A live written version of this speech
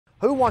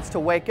Who wants to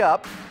wake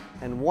up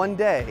and one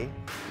day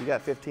you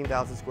got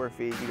 15,000 square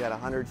feet, you got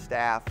 100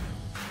 staff,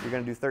 you're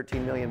going to do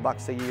 $13 million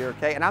a year,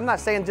 okay? And I'm not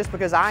saying just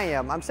because I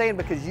am. I'm saying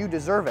because you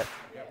deserve it,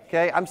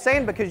 okay? I'm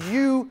saying because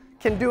you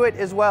can do it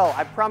as well.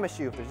 I promise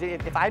you,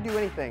 if I do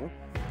anything,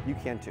 you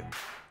can too.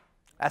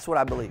 That's what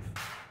I believe.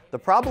 The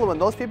problem with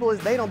those people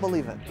is they don't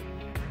believe it,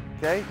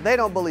 okay? They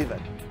don't believe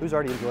it. Who's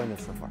already enjoying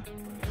this so far?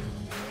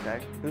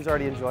 Okay? Who's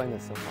already enjoying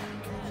this so far?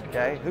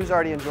 Okay? Who's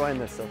already enjoying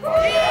this so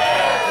far?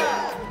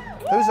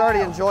 Who's already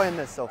enjoying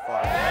this so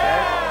far?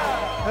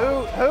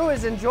 Okay? Who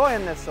is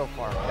enjoying this so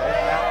far? Okay?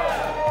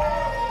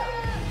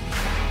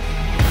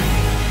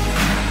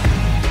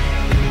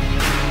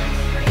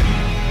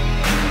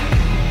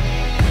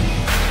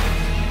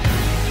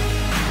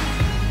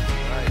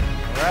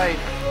 Right.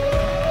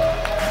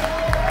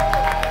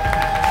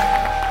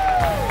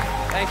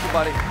 Thank you,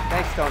 buddy.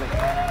 Thanks, Tony.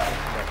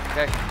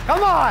 Okay.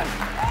 Come on.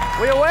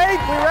 We awake?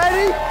 We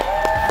ready?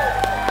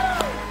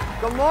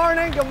 Good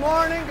morning, good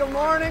morning, good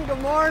morning,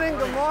 good morning,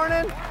 good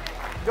morning.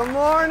 Good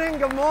morning,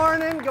 good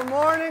morning, good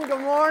morning,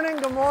 good morning,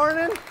 good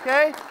morning.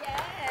 Okay?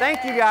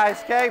 Thank you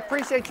guys, okay?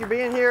 Appreciate you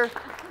being here.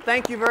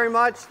 Thank you very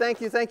much.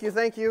 Thank you, thank you,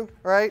 thank you.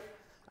 All right?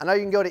 I know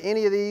you can go to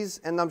any of these,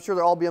 and I'm sure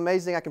they'll all be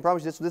amazing. I can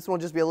promise you this one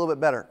will just be a little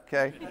bit better,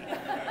 okay?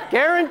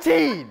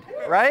 Guaranteed,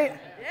 right?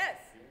 Yes.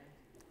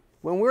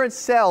 When we're in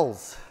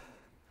sales,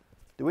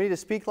 do we need to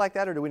speak like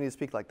that or do we need to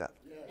speak like that?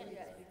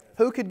 Yes.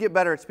 Who could get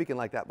better at speaking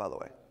like that, by the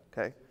way?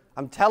 Okay?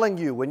 I'm telling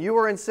you, when you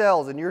are in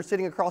sales and you're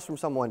sitting across from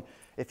someone,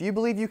 if you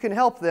believe you can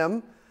help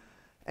them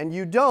and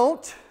you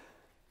don't,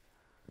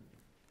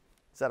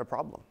 is that a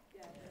problem?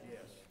 Yes.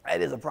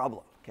 It is a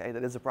problem, okay?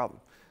 That is a problem,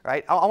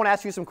 right? I want to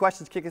ask you some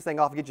questions, kick this thing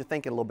off, and get you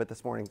thinking a little bit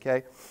this morning,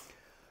 okay?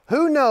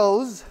 Who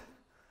knows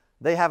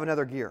they have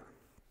another gear?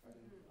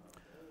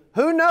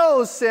 Who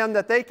knows, Sim,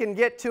 that they can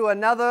get to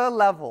another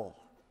level?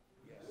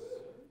 Yes.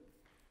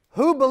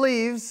 Who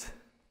believes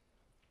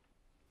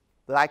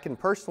that I can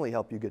personally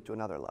help you get to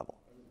another level?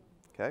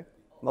 Okay?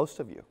 Most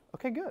of you.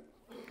 Okay, good.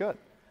 Good.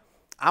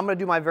 I'm going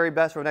to do my very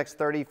best for the next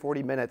 30,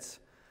 40 minutes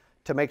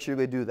to make sure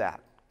we do that.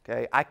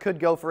 Okay? I could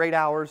go for 8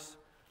 hours.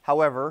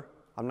 However,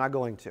 I'm not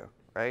going to.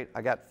 Right?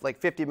 I got like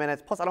 50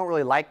 minutes. Plus, I don't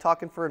really like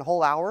talking for a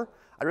whole hour.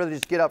 I'd rather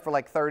just get up for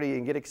like 30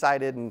 and get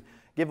excited and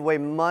give away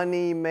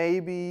money,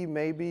 maybe,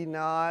 maybe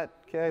not.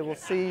 Okay, we'll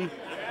see.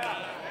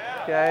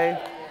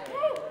 Okay,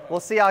 we'll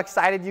see how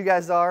excited you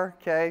guys are.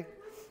 Okay,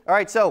 all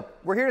right. So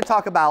we're here to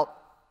talk about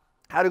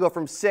how to go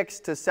from 6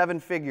 to 7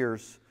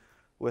 figures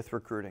with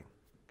recruiting.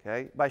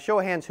 Okay, by show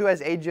of hands, who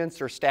has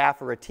agents or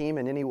staff or a team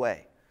in any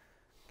way?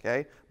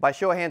 Okay, by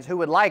show of hands, who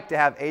would like to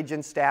have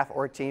agents, staff,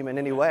 or a team in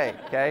any way?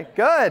 Okay,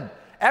 good.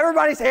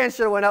 Everybody's hand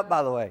should have went up,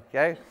 by the way.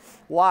 Okay,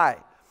 why?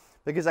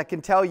 Because I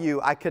can tell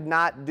you, I could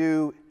not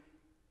do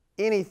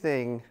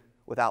anything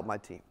without my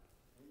team.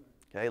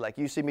 Okay, like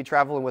you see me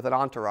traveling with an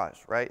entourage,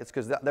 right? It's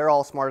because they're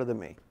all smarter than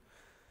me.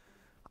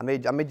 I may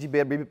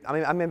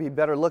be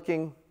better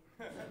looking,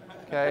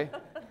 okay?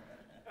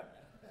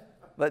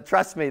 But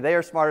trust me, they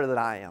are smarter than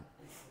I am.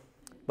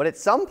 But at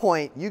some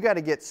point, you got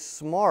to get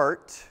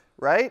smart,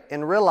 right?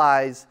 And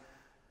realize,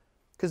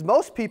 because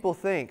most people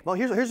think, well,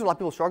 here's what a lot of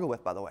people struggle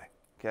with, by the way.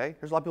 Okay,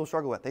 here's what a lot of people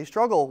struggle with. They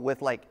struggle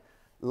with like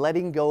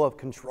letting go of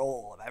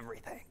control of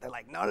everything. They're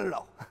like, no, no,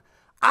 no.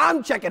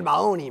 I'm checking my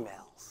own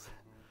emails.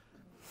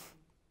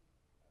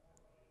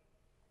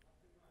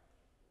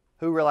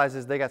 Who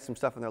realizes they got some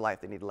stuff in their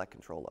life they need to let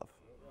control of?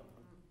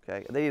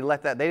 Okay, they need to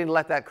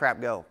let that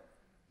crap go.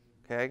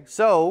 Okay,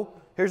 so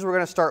here's what we're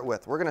going to start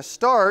with. We're going to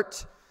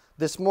start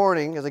this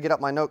morning as I get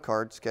up my note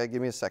cards. Okay,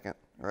 give me a second.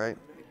 All right.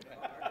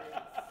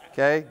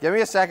 Okay, give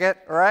me a second.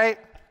 All right.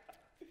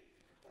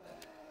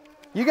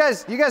 You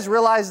guys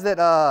realize that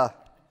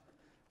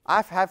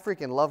I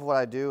freaking love what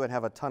I do and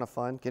have a ton of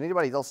fun. Can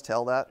anybody else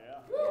tell that?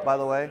 Yeah. By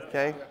the way,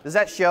 okay. Does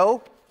that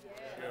show?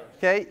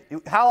 Okay.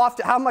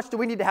 How much do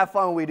we need to have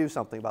fun when we do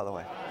something, by the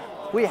way?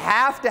 We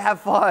have to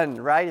have fun,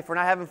 right? If we're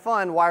not having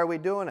fun, why are we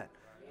doing it?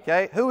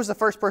 Okay. Who was the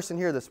first person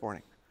here this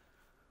morning?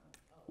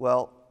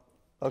 Well,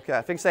 okay.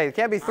 I think it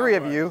can't be 3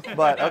 of you,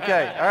 but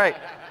okay. All right.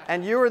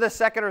 And you were the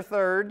second or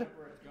third,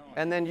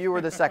 and then you were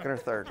the second or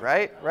third,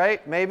 right?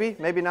 Right? Maybe,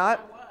 maybe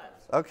not.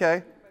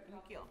 Okay.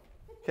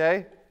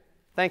 Okay.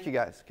 Thank you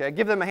guys. Okay.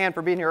 Give them a hand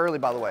for being here early,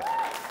 by the way.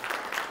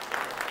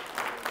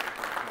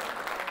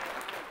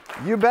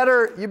 You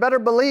better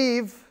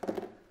believe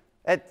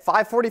at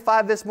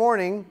 5:45 this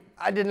morning,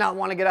 I did not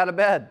want to get out of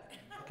bed.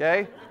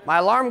 Okay. My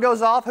alarm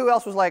goes off. Who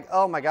else was like,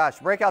 oh my gosh,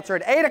 breakouts are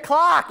at 8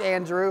 o'clock,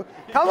 Andrew.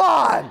 Come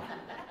on.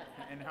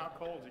 And how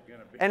cold is it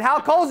going to be? And how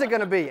cold is it going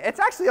to be? It's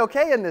actually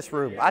okay in this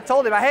room. I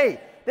told him, hey,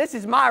 this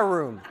is my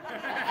room.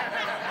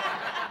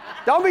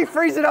 Don't be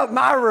freezing up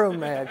my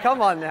room, man.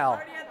 Come on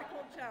now.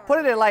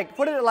 Put it at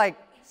like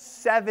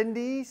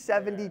 70,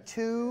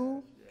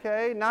 72,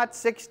 okay? Not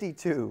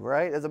 62,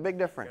 right? There's a big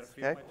difference,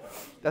 okay?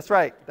 That's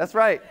right. That's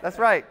right. That's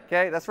right.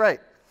 Okay? That's right.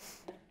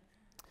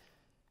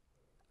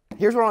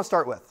 Here's what I want to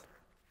start with.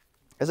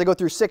 As I go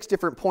through 6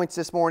 different points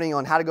this morning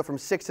on how to go from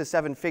 6 to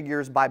 7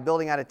 figures by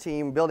building out a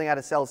team, building out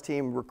a sales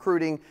team,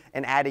 recruiting,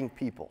 and adding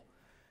people.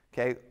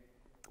 Okay?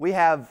 We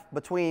have,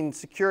 between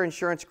Secure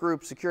Insurance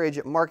Group, Secure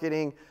Agent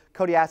Marketing,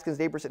 Cody, Askins,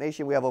 8%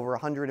 Nation, we have over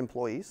 100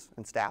 employees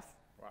and staff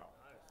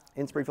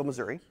in Springfield,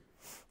 Missouri.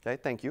 Okay,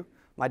 thank you.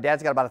 My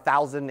dad's got about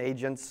 1,000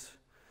 agents.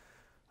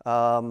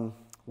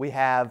 We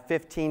have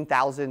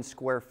 15,000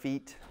 square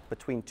feet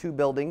between 2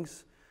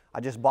 buildings. I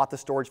just bought the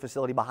storage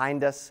facility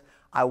behind us.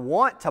 I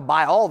want to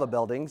buy all the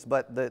buildings,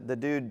 but the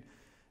dude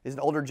is an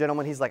older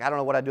gentleman. He's like, I don't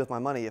know what I'd do with my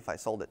money if I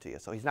sold it to you.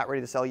 So he's not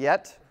ready to sell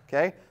yet,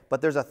 okay?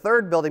 But there's a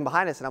 3rd building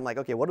behind us, and I'm like,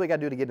 okay, what do we got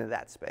to do to get into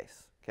that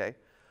space, okay?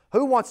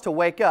 Who wants to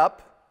wake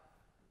up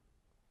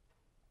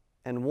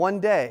and one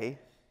day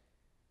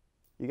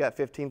you got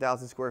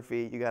 15,000 square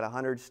feet, you got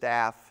 100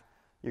 staff,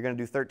 you're going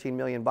to do $13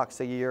 million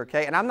a year,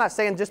 okay? And I'm not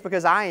saying just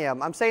because I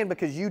am. I'm saying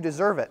because you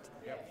deserve it,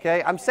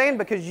 okay? I'm saying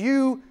because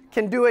you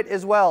can do it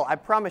as well. I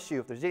promise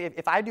you,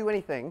 if I do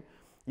anything,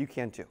 you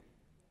can too.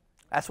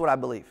 That's what I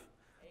believe.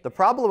 The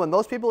problem with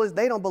most people is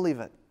they don't believe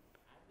it,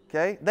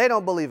 okay? They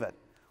don't believe it.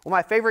 One of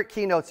my favorite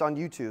keynotes on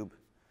YouTube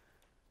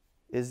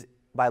is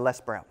by Les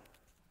Brown.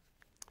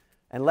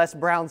 And Les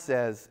Brown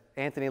says,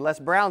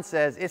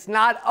 it's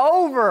not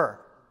over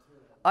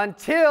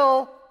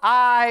until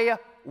I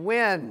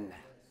win.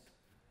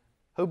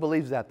 Who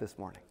believes that this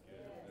morning?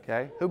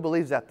 Okay? Who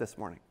believes that this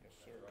morning?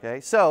 Okay?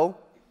 So,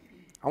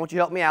 I want you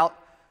to help me out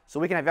so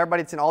we can have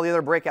everybody that's in all the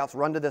other breakouts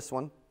run to this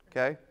one.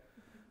 Okay?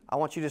 I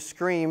want you to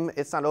scream,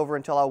 it's not over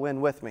until I win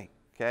with me.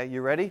 Okay?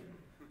 You ready?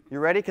 You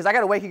ready? Because I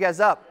got to wake you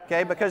guys up.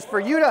 Okay? Because for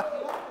you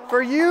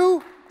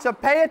to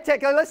pay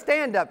attention, let's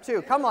stand up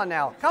too. Come on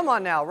now. Come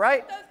on now,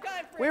 right?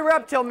 We were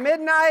up till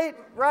midnight,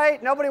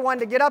 right? Nobody wanted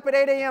to get up at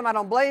 8 a.m. I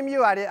don't blame you.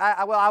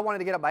 Well, I wanted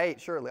to get up by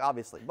 8, surely,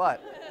 obviously.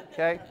 But,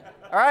 okay?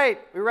 All right,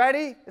 we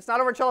ready? It's not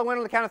over until I win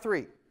on the count of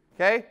 3.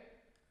 Okay?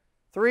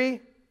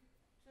 3,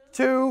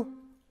 2,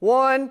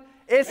 1.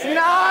 It's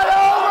not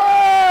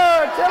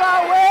over until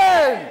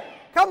I win.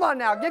 Come on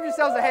now, give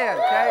yourselves a hand,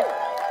 okay?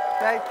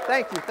 Okay?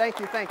 Thank you, thank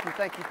you, thank you,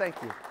 thank you, thank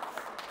you.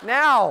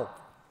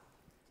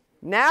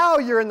 Now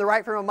you're in the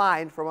right frame of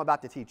mind for what I'm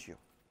about to teach you.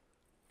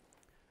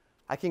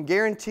 I can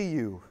guarantee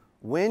you,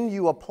 when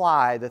you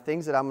apply the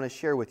things that I'm going to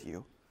share with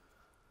you,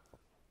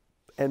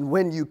 and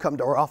when you come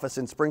to our office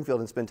in Springfield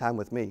and spend time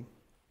with me,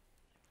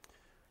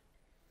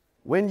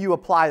 when you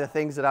apply the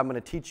things that I'm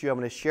going to teach you, I'm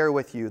going to share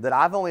with you, that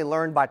I've only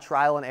learned by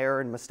trial and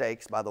error and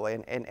mistakes, by the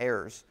way, and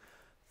errors.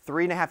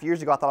 3.5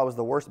 years ago, I thought I was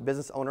the worst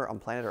business owner on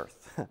planet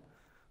Earth.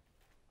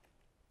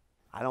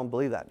 I don't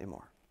believe that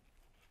anymore.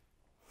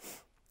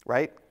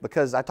 Right?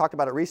 Because I talked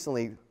about it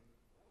recently, a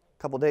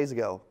couple days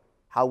ago,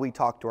 how we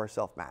talk to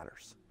ourselves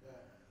matters.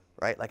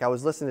 Right? Like I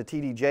was listening to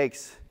T.D.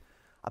 Jakes.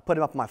 I put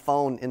him up on my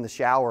phone in the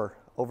shower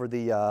over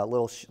the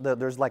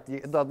there's like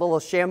the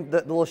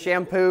little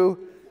shampoo.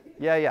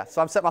 Yeah.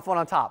 So I'm setting my phone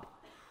on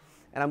top.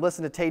 And I'm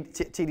listening to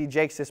T.D.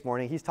 Jakes this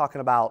morning. He's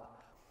talking about,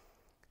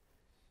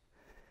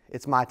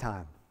 it's my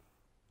time.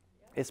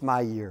 It's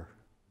my year.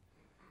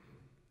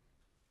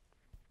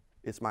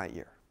 It's my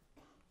year.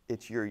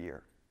 It's your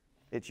year.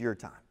 It's your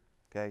time.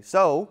 Okay?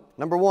 So,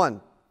 number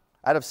 1,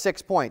 out of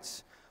 6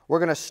 points, we're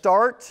going to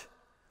start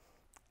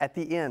at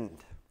the end.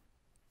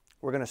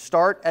 We're going to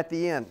start at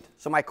the end.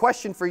 So my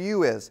question for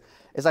you is,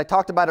 as I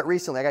talked about it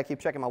recently, I got to keep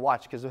checking my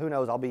watch because who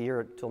knows, I'll be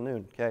here till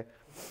noon, okay?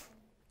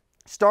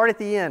 Start at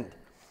the end.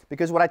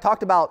 Because what I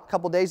talked about a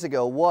couple days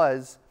ago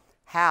was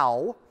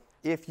how,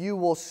 if you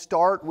will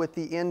start with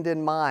the end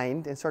in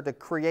mind and start to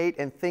create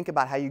and think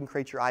about how you can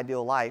create your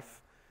ideal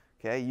life,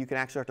 okay, you can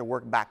actually start to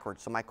work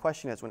backwards. So my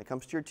question is, when it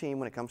comes to your team,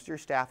 when it comes to your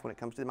staff, when it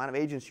comes to the amount of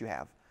agents you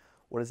have,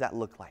 what does that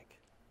look like?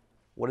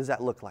 What does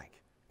that look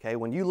like? Okay,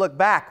 when you look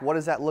back, what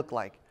does that look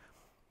like?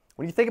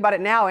 When you think about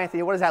it now,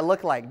 Anthony, what does that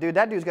look like? Dude,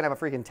 that dude's going to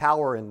have a freaking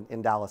tower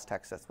in Dallas,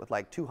 Texas with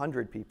like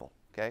 200 people,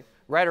 okay?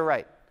 Right or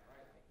right?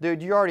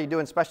 Dude, you're already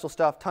doing special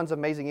stuff, tons of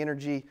amazing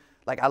energy.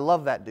 Like, I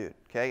love that dude,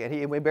 okay?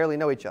 And we barely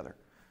know each other.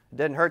 It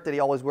doesn't hurt that he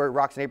always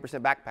rocks an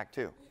 8% backpack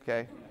too,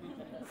 okay?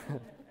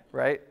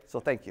 Right? So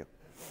thank you.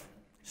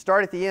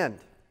 Start at the end,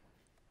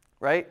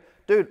 right?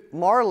 Dude,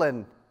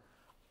 Marlin,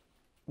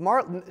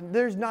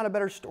 there's not a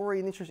better story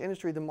in the insurance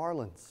industry than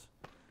Marlin's.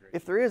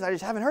 If there is, I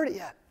just haven't heard it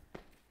yet.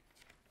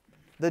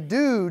 The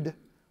dude,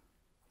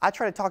 I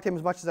try to talk to him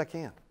as much as I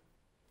can.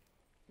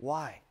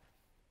 Why?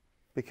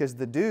 Because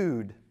the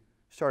dude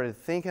started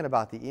thinking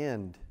about the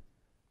end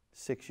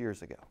 6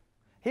 years ago.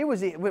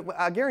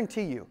 I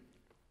guarantee you,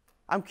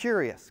 I'm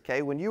curious,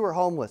 okay, when you were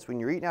homeless, when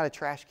you're eating out of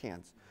trash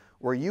cans,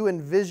 were you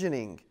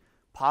envisioning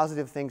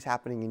positive things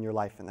happening in your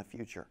life in the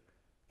future?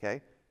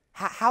 Okay?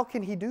 How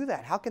can he do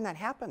that? How can that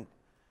happen?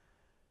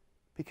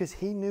 Because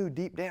he knew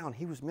deep down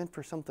he was meant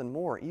for something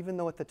more, even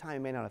though at the time he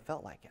may not have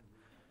felt like it.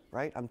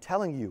 Right? I'm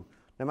telling you,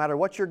 no matter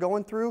what you're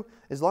going through,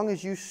 as long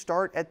as you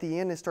start at the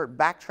end and start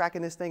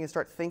backtracking this thing and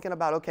start thinking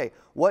about, okay,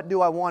 what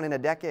do I want in a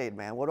decade,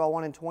 man? What do I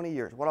want in 20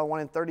 years? What do I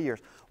want in 30 years?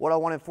 What do I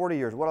want in 40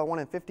 years? What do I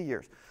want in 50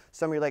 years?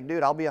 Some of you are like,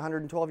 dude, I'll be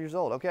 112 years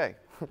old. Okay.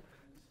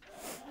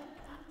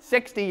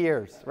 60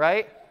 years,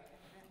 right?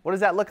 What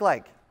does that look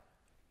like?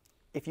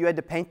 If you had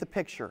to paint the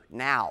picture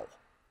now,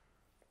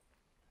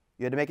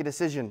 you had to make a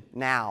decision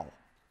now,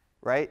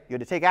 right? You had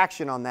to take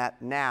action on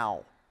that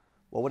now.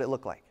 what would it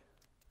look like?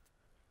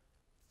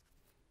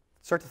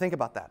 Start to think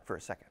about that for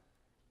a second.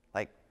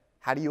 Like,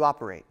 how do you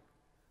operate?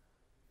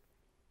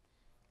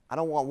 I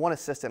don't want one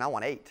assistant, I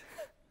want 8.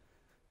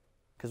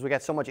 Because we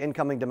got so much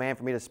incoming demand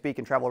for me to speak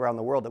and travel around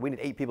the world that we need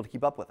 8 people to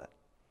keep up with it.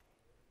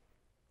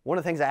 One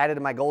of the things I added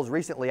to my goals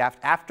recently,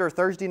 after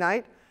Thursday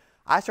night,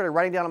 I started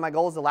writing down on my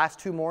goals the last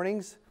 2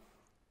 mornings.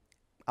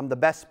 I'm the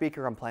best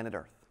speaker on planet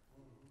Earth.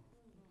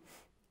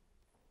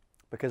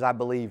 Because I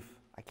believe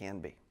I can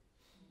be.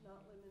 Not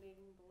limiting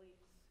beliefs.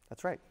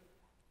 That's right.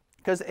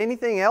 Because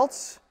anything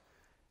else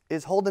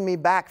is holding me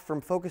back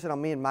from focusing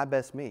on me and my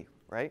best me,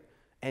 right?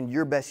 And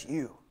your best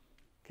you,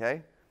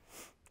 okay?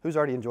 Who's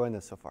already enjoying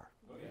this so far?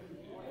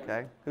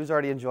 Okay? Who's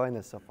already enjoying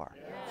this so far?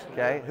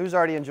 Okay? Who's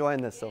already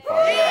enjoying this so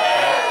far?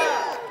 Okay?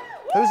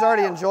 Who's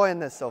already enjoying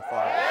this so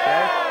far?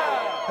 Okay?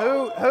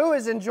 Who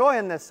is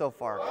enjoying this so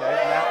far? Okay?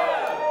 Now,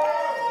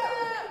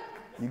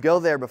 you go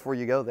there before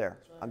you go there.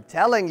 I'm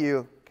telling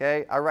you,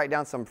 okay? I write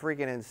down some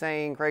freaking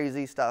insane,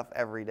 crazy stuff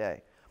every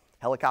day.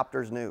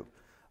 Helicopter's new.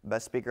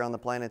 Best speaker on the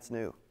planet's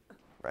new,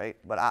 right?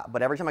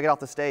 But every time I get off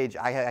the stage,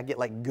 I get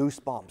like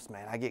goosebumps,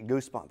 man. I get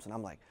goosebumps, and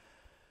I'm like,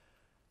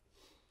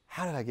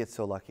 how did I get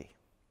so lucky?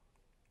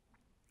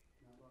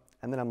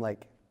 And then I'm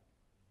like,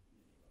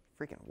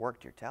 freaking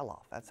worked your tail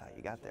off. That's how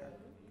you got there.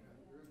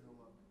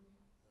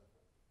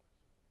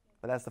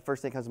 But that's the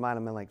first thing that comes to mind.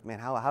 I'm like, man,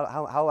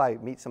 how I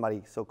meet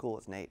somebody so cool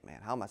as Nate,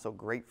 man? How am I so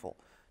grateful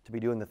to be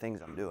doing the things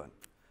I'm doing?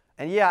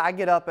 And yeah, I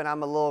get up and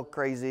I'm a little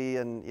crazy,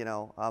 and you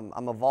know,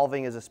 I'm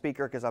evolving as a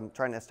speaker because I'm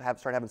trying to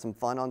start having some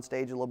fun on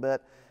stage a little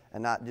bit,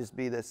 and not just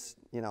be this,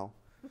 you know,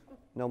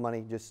 no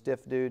money, just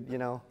stiff dude, you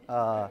know.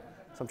 So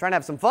I'm trying to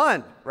have some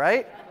fun,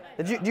 right?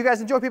 Do you guys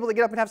enjoy people that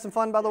get up and have some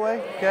fun, by the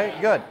way? Okay,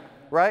 good.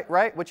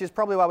 Right? Which is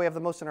probably why we have the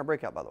most in our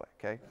breakout, by the way,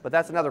 okay? But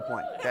that's another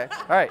point, okay?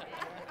 All right.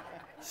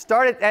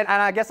 Started, and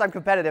I guess I'm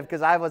competitive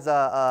because I was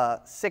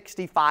a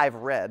 65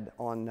 red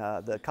on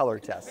the color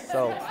test.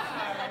 So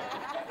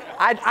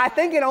I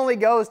think it only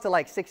goes to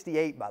like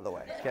 68, by the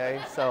way,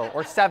 okay? So,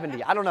 or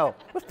 70, I don't know.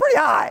 It was pretty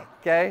high,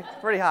 okay?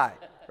 Pretty high,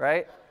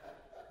 right?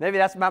 Maybe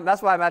that's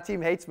why my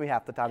team hates me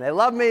half the time. They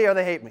love me or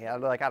they hate me.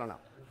 I'm like, I don't know,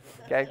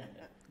 okay?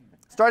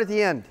 Start at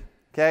the end.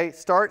 Okay,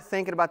 start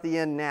thinking about the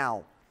end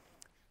now.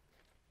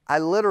 I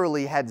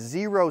literally had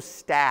 0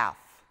 staff.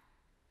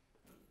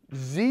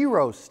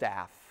 0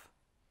 staff.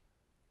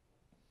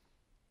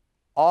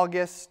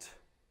 August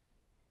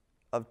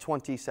of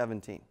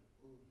 2017.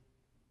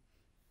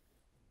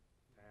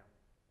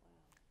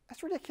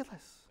 That's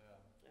ridiculous.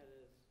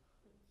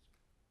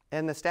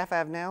 And the staff I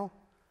have now,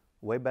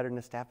 way better than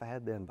the staff I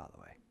had then, by the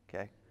way.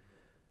 Okay.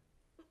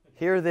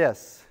 Hear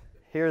this.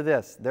 Hear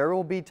this. There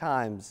will be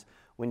times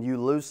when you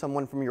lose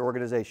someone from your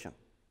organization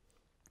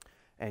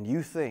and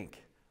you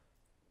think,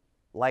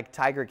 like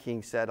Tiger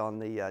King said on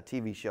the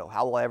TV show,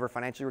 how will I ever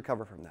financially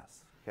recover from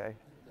this? Okay?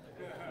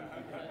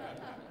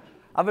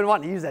 I've been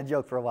wanting to use that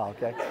joke for a while,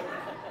 okay?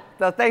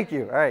 So thank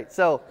you. All right,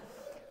 so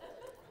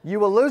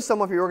you will lose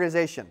someone from your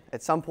organization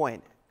at some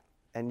point,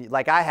 and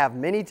like I have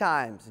many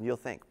times, and you'll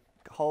think,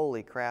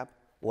 holy crap,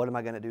 what am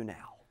I going to do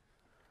now?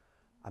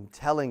 I'm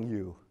telling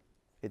you,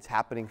 it's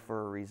happening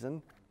for a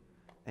reason,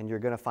 and you're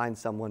going to find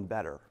someone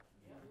better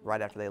right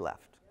after they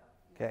left.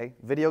 Okay?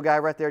 Video guy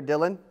right there,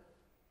 Dylan.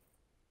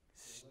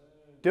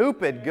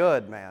 Stupid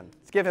good, man.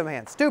 Let's give him a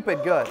hand.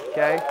 Stupid good,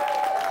 okay?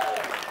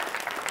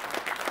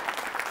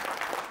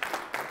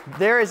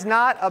 There is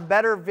not a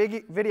better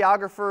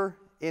videographer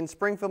in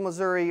Springfield,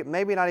 Missouri,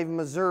 maybe not even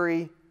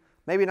Missouri,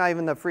 maybe not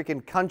even the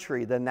freaking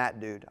country than that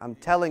dude. I'm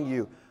telling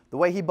you, the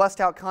way he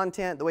busts out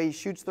content, the way he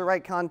shoots the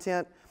right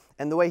content,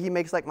 and the way he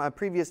makes like my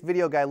previous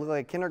video guy look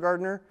like a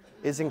kindergartner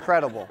is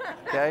incredible,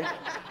 okay?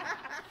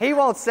 He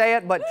won't say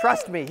it, but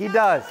trust me, he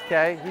does,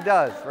 okay? He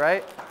does,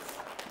 right?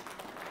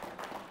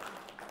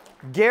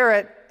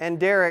 Garrett and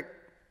Derek,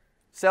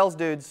 sales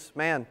dudes,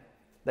 man,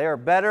 they are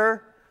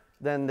better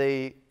than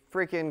the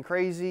freaking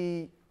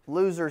crazy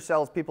loser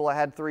salespeople I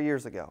had 3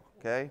 years ago,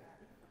 okay?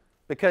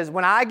 Because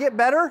when I get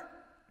better,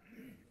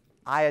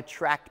 I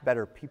attract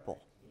better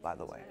people, by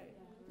the way.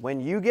 When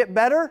you get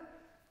better,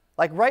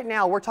 like right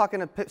now, we're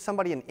talking to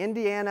somebody in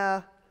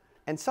Indiana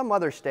and some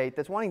other state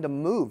that's wanting to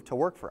move to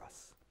work for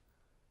us.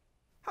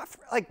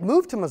 Like,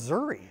 move to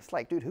Missouri. It's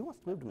like, dude, who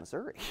wants to move to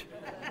Missouri?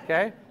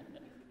 Okay?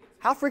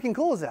 How freaking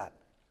cool is that?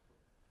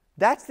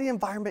 That's the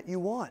environment you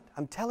want.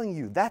 I'm telling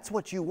you, that's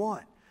what you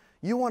want.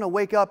 You want to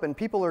wake up and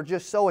people are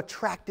just so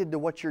attracted to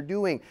what you're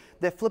doing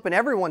that flipping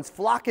everyone's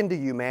flocking to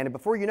you, man. And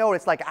before you know it,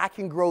 it's like I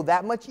can grow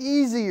that much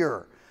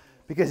easier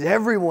because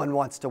everyone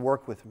wants to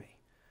work with me,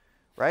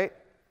 right?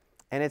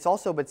 And it's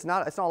also, but it's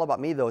not all about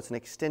me though. It's an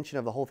extension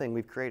of the whole thing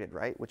we've created,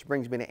 right? Which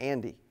brings me to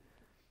Andy.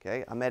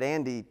 Okay, I met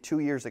Andy 2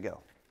 years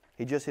ago.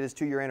 He just hit his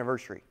 2-year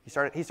anniversary. He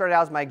started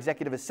out as my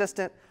executive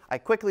assistant. I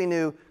quickly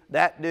knew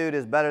that dude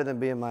is better than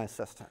being my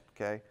assistant.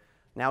 Okay,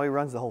 now he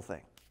runs the whole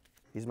thing.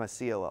 He's my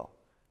COO,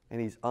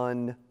 and he's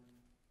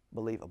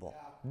unbelievable.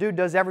 Dude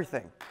does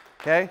everything.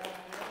 Okay.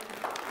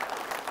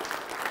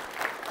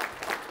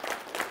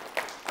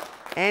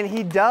 And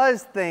he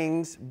does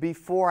things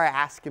before I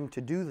ask him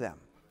to do them.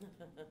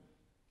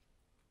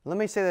 Let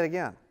me say that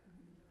again.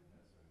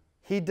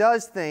 He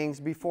does things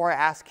before I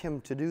ask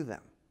him to do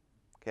them.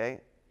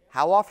 Okay?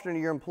 How often are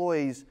your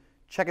employees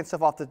checking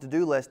stuff off the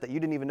to-do list that you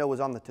didn't even know was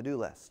on the to-do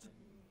list?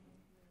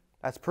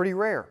 That's pretty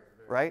rare,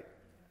 right?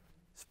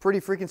 It's pretty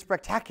freaking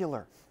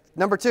spectacular.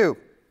 Number 2,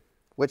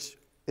 which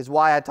is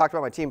why I talked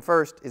about my team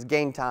first, is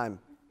gain time.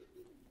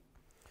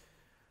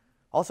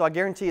 Also, I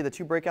guarantee you the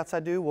 2 breakouts I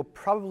do will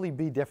probably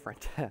be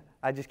different.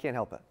 I just can't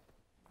help it.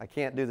 I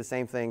can't do the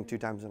same thing 2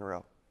 times in a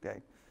row,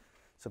 okay?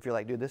 So if you're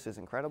like, dude, this is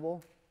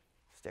incredible,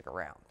 stick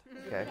around,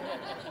 okay?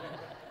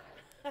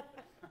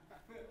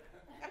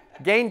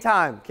 Gain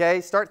time, okay?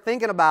 Start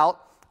thinking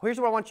about, here's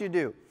what I want you to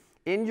do.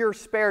 In your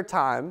spare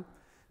time,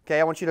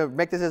 okay, I want you to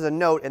make this as a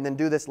note and then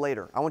do this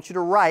later. I want you to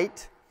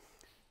write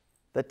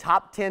the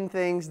top 10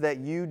 things that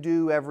you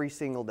do every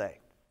single day.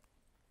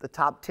 The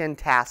top 10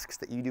 tasks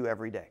that you do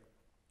every day.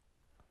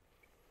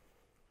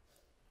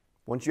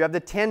 Once you have the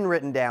 10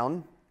 written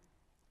down,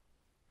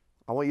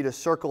 I want you to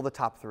circle the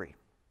top 3.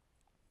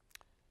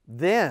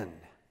 Then,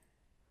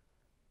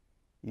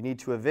 you need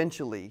to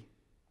eventually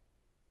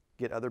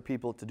get other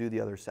people to do the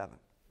other 7.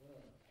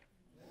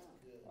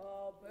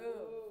 Oh, boom.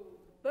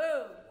 Boom.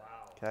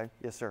 Wow. Okay?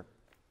 Yes, sir.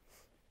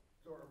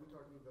 So are we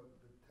talking about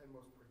the 10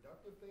 most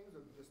productive things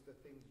or just the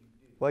things you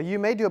do? Well, you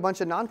may do a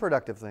bunch of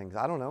non-productive things.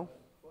 I don't know.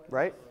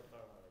 Right?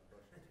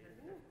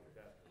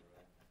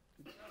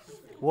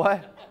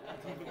 What?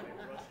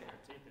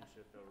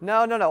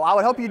 No. I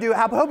would hope you do.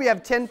 I hope you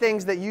have 10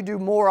 things that you do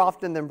more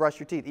often than brush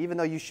your teeth, even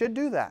though you should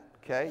do that.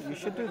 Okay? You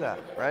should do that,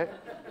 right?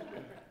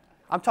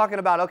 I'm talking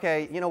about,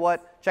 okay, you know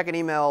what? Checking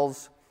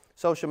emails,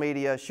 social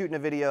media, shooting a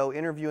video,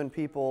 interviewing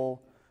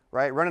people,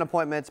 right? Running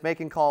appointments,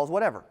 making calls,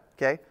 whatever,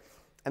 okay?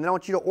 And then I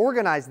want you to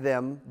organize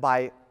them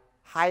by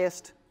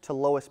highest to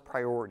lowest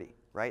priority,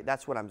 right?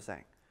 That's what I'm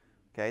saying,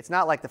 okay? It's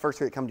not like the first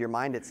 3 that come to your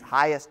mind. It's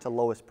highest to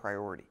lowest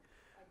priority.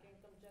 Like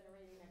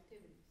income-generating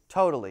activities.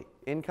 Totally.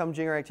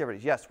 Income-generating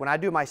activities. Yes, when I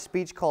do my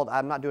speech called,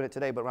 I'm not doing it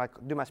today, but when I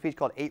do my speech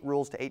called 8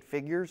 Rules to 8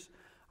 Figures,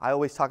 I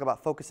always talk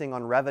about focusing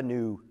on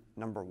revenue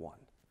number 1.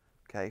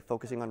 Okay,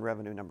 focusing on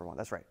revenue number 1.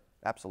 That's right.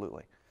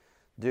 Absolutely.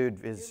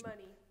 Dude is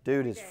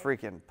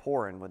freaking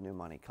pouring with new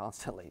money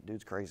constantly.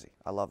 Dude's crazy.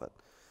 I love it.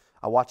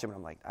 I watch him and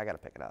I'm like, I got to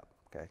pick it up.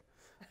 Okay.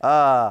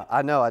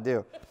 I know I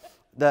do.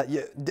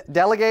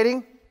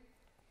 Delegating.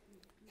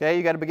 Okay,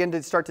 you got to begin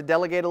to start to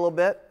delegate a little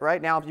bit. Right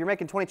now, if you're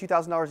making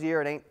 $22,000 a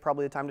year, it ain't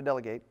probably the time to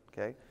delegate.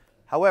 Okay.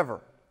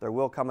 However, there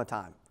will come a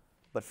time.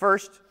 But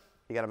first,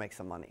 you got to make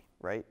some money.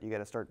 Right. You got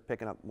to start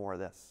picking up more of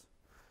this.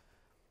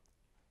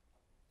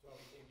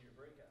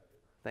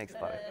 Thanks,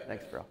 buddy.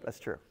 Thanks, bro. That's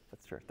true.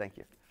 That's true. Thank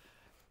you.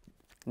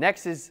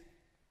 Next is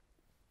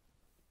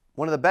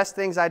one of the best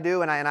things I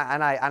do, and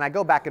I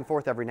go back and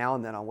forth every now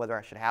and then on whether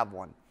I should have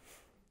one.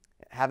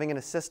 Having an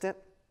assistant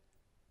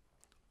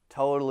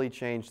totally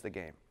changed the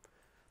game.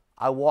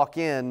 I walk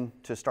in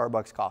to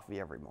Starbucks coffee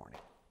every morning.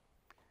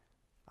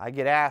 I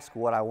get asked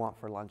what I want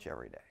for lunch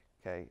every day.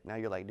 Okay. Now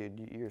you're like,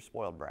 dude, you're a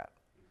spoiled brat.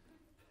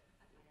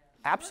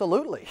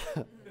 Absolutely.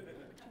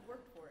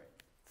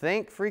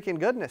 Thank freaking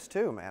goodness,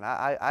 too, man.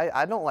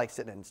 I don't like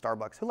sitting in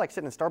Starbucks. Who likes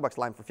sitting in Starbucks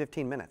line for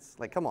 15 minutes?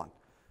 Like, come on.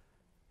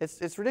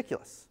 It's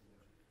ridiculous.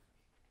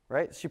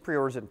 Right? She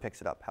pre-orders it and picks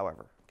it up,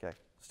 however. Okay?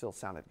 Still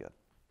sounded good.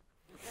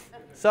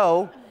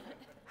 So,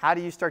 how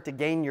do you start to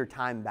gain your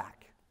time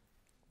back?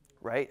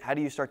 Right? How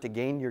do you start to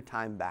gain your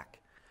time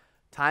back?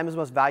 Time is the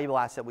most valuable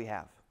asset we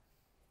have.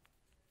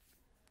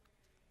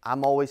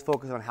 I'm always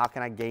focused on how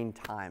can I gain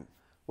time,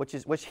 which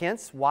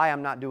hence why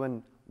I'm not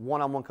doing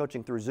one-on-one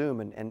coaching through Zoom,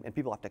 and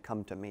people have to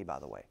come to me, by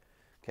the way,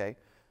 okay?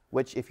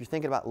 Which, if you're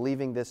thinking about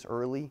leaving this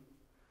early,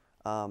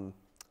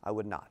 I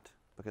would not,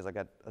 because I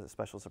got a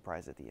special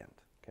surprise at the end,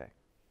 okay?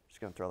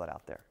 Just going to throw that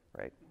out there,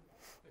 right?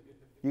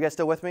 You guys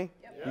still with me?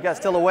 Yep. You guys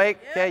still awake?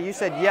 Okay, you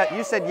said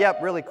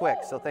yep really quick,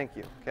 so thank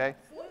you, okay?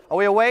 Are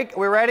we awake? Are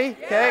we ready?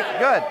 Okay,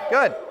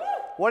 good.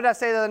 What did I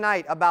say the other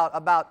night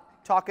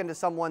about talking to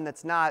someone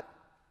that's not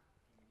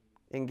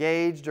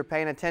engaged or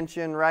paying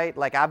attention, right?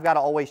 Like, I've got to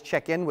always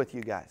check in with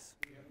you guys.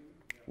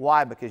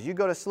 Why? Because you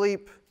go to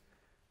sleep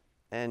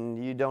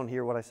and you don't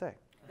hear what I say.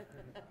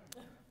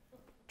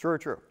 True or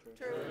true?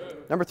 True.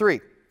 Number 3,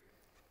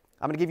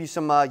 I'm going to give you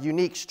some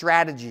unique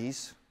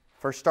strategies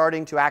for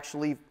starting to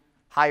actually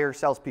hire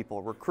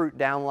salespeople, recruit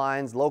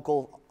downlines,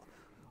 local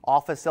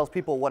office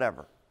salespeople,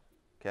 whatever.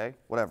 Okay?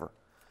 Whatever.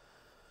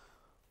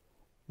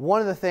 One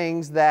of the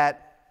things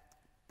that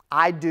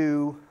I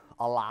do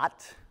a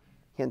lot,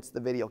 hence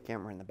the video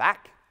camera in the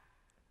back,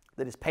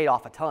 that has paid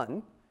off a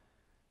ton,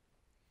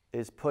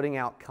 is putting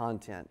out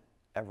content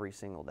every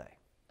single day.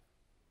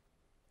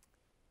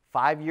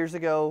 5 years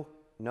ago,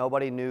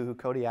 nobody knew who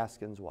Cody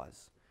Askins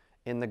was.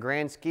 In the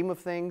grand scheme of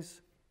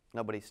things,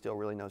 nobody still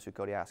really knows who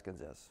Cody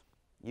Askins is.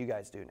 You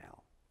guys do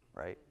now,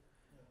 right?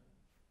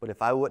 But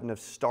if I wouldn't have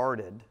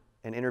started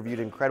and interviewed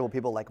incredible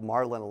people like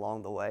Marlon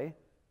along the way,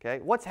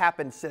 okay? What's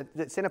happened since,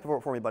 stand up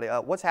for me, buddy.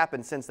 What's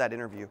happened since that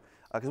interview?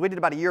 Because we did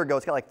about a year ago.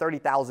 It's got like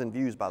 30,000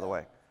 views, by the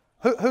way.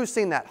 Who's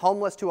seen that?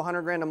 Homeless to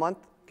 100 grand a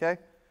month, okay?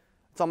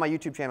 It's on my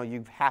YouTube channel.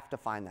 You have to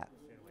find that.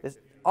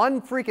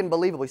 Unfreaking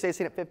believable. You say you've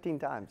seen it 15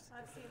 times.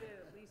 I've seen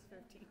it at least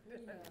 15.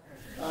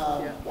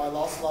 Well, I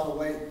lost a lot of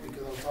weight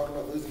because I was talking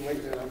about losing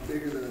weight there, and I'm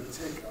bigger than a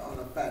tick on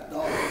a fat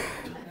dog.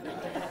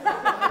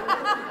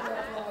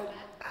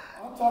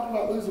 I'm talking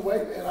about losing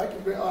weight, man. I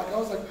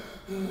was like,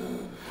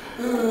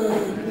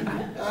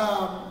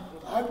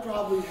 I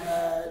probably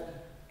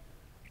had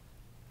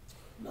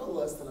no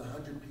less than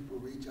 100 people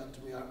reach out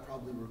to me. I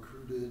probably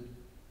recruited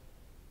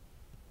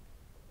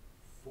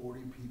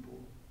 40 people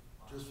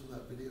just from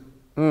that video.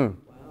 That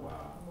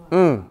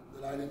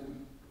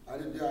I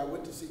didn't do. I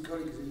went to see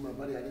Cody because he's my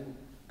buddy. I didn't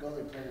go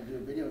there planning to do a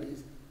video. And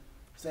he's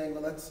saying,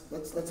 well,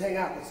 let's hang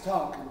out, let's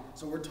talk. And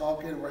so we're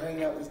talking, we're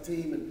hanging out with his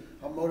team, and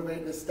I'm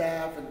motivating the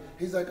staff. And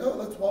he's like, oh,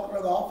 let's walk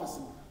around the office.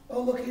 And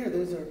oh, look here,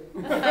 those are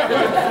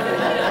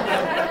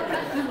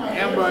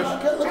Ambush.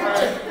 Look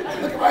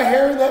at my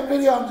hair in that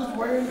video. I'm just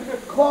wearing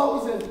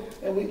clothes,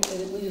 and we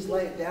just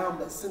lay it down.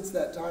 But since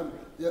that time,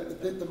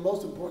 the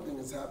most important thing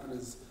that's happened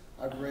is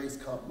I've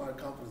raised my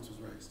confidence was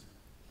raised.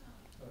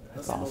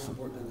 That's the most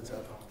important thing that's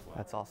happened.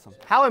 That's awesome.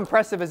 How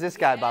impressive is this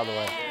guy, by the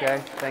way?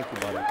 Okay, thank you,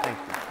 buddy. Thank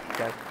you.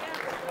 Okay.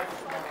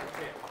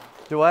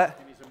 Do what?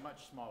 And he's a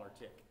much smaller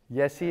tick.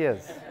 Yes, he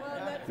is.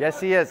 Yes,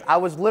 he is. I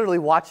was literally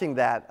watching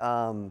that.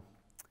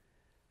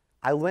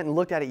 I went and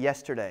looked at it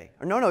yesterday.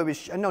 Or no,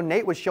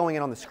 Nate was showing it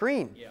on the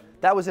screen. Yeah.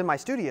 That was in my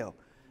studio.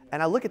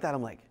 And I look at that,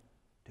 I'm like,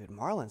 dude,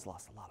 Marlon's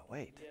lost a lot of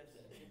weight.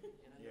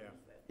 Yeah.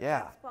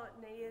 Yeah.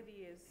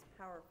 Spontaneity is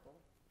powerful.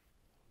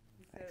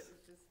 He said it was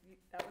just,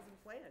 that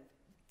wasn't planned.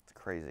 It's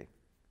crazy.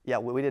 Yeah,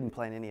 we didn't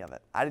plan any of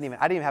it. I didn't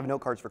even have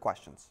note cards for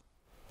questions.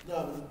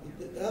 No,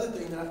 the other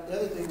thing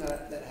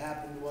that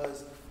happened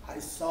was I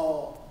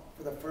saw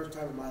for the first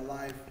time in my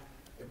life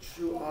a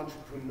true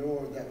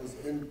entrepreneur that was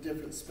in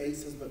different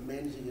spaces but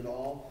managing it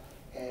all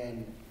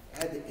and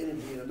had the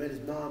energy. And I met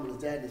his mom and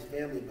his dad and his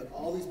family, but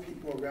all these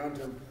people around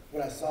him,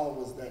 what I saw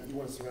was that you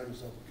want to surround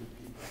yourself with good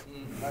people.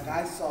 Like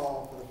I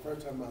saw for the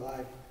first time in my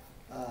life,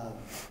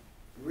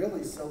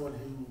 really someone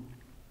who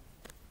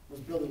was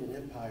building an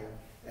empire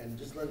and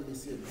just letting me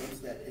see a glimpse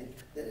of that.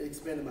 It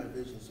expanded my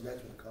vision, so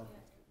that's what it comes.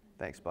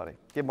 Thanks, buddy.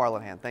 Give Marlon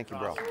a hand. Thank you,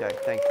 bro. Okay,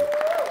 thank you.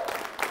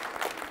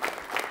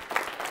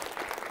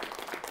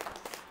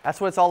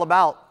 That's what it's all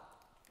about.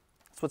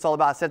 That's what it's all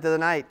about. I said the other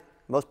night,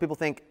 most people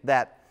think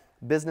that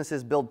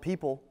businesses build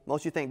people.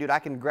 Most of you think, dude, I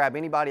can grab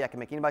anybody, I can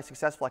make anybody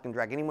successful, I can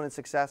drag anyone in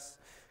success.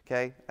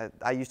 Okay?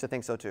 I used to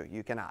think so too.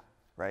 You cannot,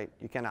 right?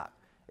 You cannot.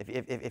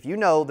 If you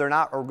know they're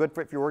not a good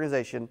fit for your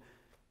organization,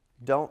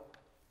 don't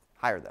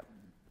hire them.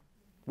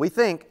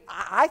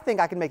 I think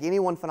I can make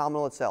anyone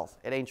phenomenal at sales.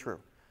 It ain't true.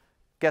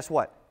 Guess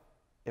what?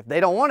 If they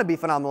don't want to be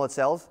phenomenal at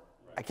sales,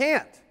 I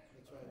can't.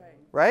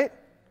 Right?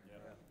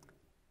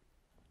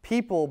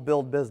 People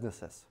build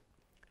businesses.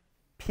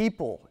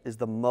 People is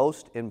the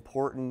most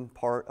important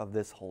part of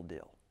this whole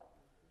deal.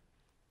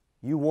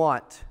 You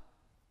want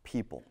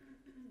people.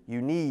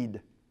 You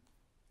need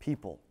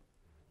people.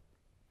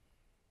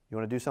 You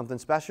want to do something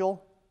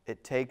special?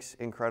 It takes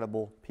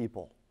incredible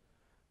people.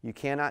 You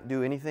cannot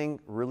do anything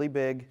really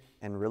big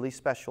and really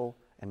special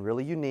and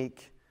really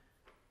unique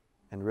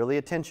and really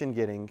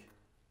attention-getting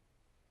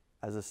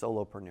as a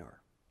solopreneur.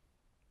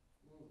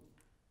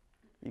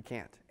 You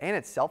can't. And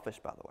it's selfish,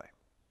 by the way.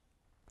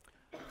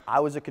 I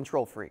was a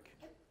control freak.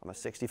 I'm a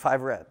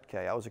 65 red,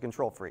 okay? I was a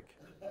control freak.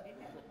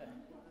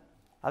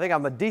 I think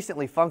I'm a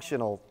decently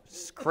functional,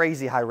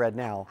 crazy high red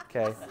now,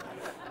 okay?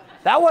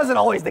 That wasn't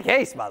always the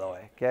case, by the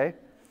way, okay?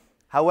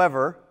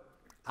 However,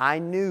 I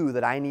knew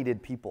that I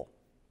needed people.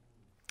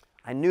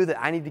 I knew that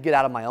I needed to get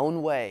out of my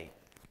own way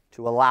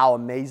to allow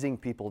amazing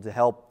people to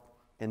help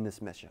in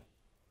this mission.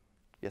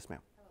 Yes, ma'am.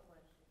 I have a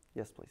question.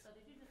 Yes, please. So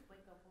did you just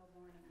wake up one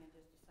morning and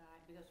just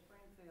decide, because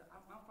Springfield,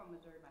 I'm from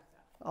Missouri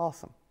myself.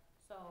 Awesome.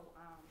 So,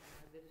 I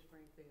live in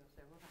Springfield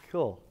several times.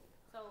 Cool.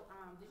 So,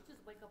 did you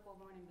just wake up one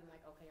morning and be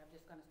like, okay, I'm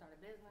just gonna start a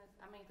business?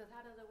 I mean, because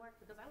how does it work?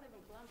 Because I live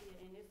in Columbia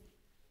and it's,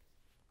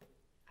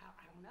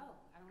 I don't know.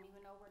 I don't even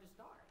know where to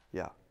start.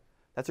 Yeah.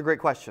 That's a great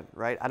question,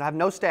 right? I have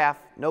no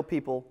staff, no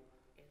people.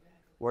 Exactly.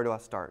 Where do I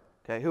start?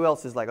 Okay. Who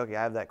else is like, okay,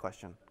 I have that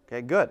question.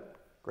 Okay, good.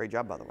 Great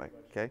job, by the way.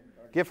 Okay.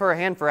 Give her a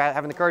hand for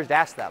having the courage to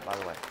ask that, by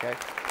the way. Okay.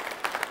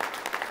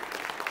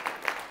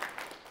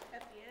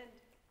 At the end.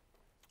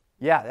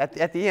 Yeah,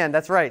 at the end.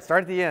 That's right.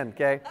 Start at the end,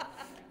 okay?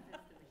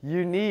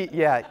 You need,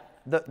 yeah.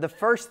 The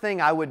first thing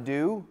I would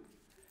do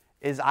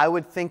is I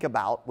would think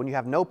about, when you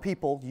have no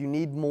people, you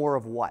need more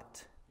of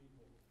what?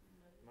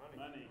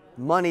 Money.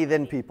 Money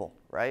than people,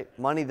 right?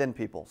 Money than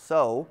people.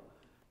 So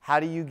how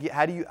do you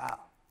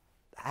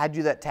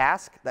do that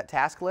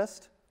task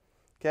list?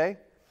 Okay?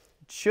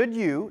 Should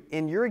you,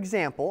 in your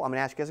example, I'm going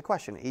to ask you guys a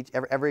question.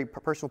 Every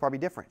person will probably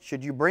be different.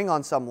 Should you bring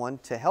on someone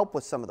to help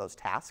with some of those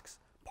tasks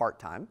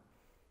part-time?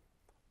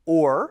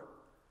 Or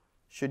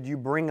should you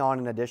bring on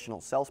an additional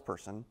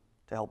salesperson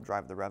to help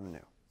drive the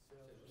revenue?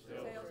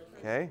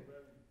 Okay?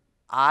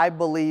 I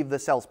believe the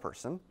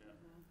salesperson.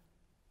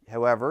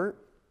 However,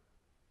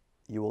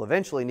 you will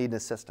eventually need an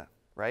assistant,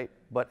 right?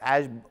 But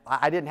as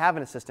I didn't have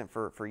an assistant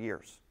for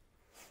years.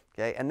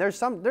 Okay? And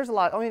there's a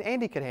lot. I mean,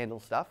 Andy could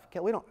handle stuff. Okay?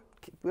 We don't,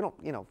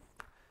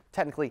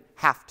 technically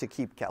have to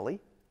keep Kelly,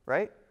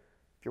 right?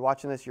 If you're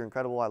watching this, you're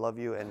incredible. I love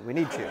you, and we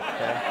need you. Okay?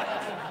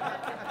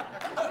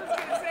 I was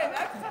gonna say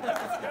that.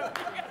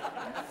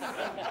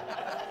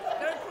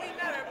 Don't clean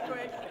that up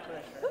quick.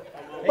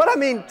 But I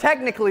mean,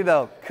 technically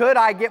though, could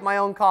I get my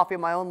own coffee,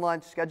 my own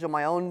lunch, schedule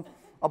my own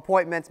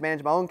appointments,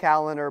 manage my own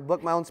calendar,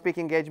 book my own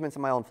speaking engagements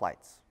and my own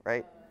flights,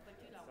 right?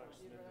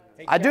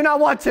 Hey, I do not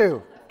want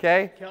to,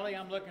 okay? Kelly,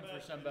 I'm looking for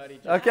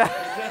somebody. Okay.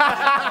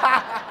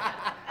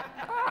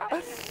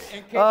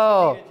 In case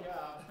Oh, you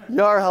need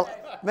a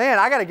job. man,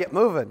 I got to get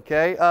moving,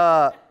 okay?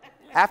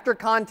 After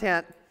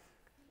content,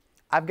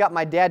 I've got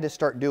my dad to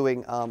start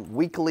doing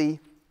weekly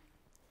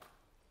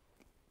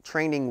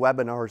training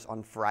webinars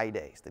on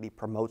Fridays that he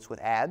promotes with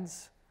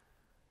ads.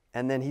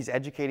 And then he's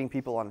educating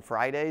people on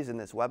Fridays in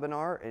this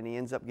webinar, and he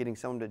ends up getting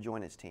someone to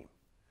join his team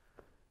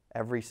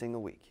every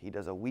single week. He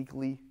does a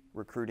weekly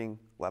recruiting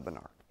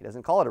webinar. He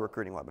doesn't call it a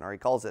recruiting webinar. He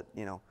calls it,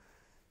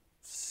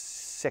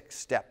 6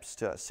 steps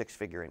to a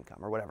 6-figure income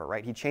or whatever,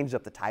 right? He changed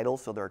up the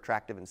titles so they're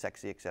attractive and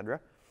sexy,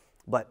 etc.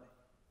 But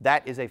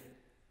that is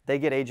they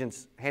get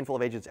agents, a handful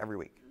of agents every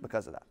week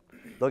because of that.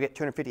 They'll get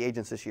 250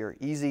 agents this year,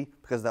 easy,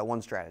 because of that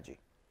one strategy,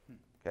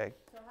 okay?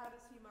 So how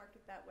does he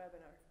market that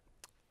webinar?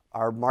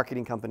 Our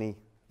marketing company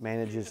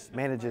manages.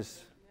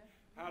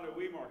 How do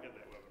we market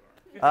that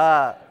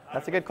webinar?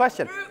 That's a good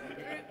question.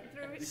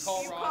 You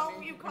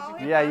call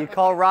him? Yeah, you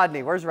call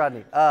Rodney. Where's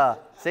Rodney?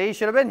 See, he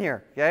should have been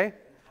here, okay?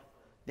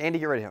 Andy,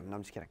 get rid of him. No,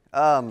 I'm just kidding.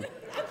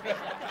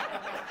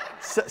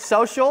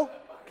 Social,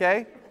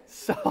 okay?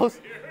 Social.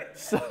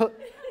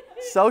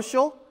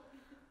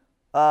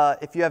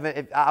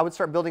 I would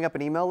start building up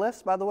an email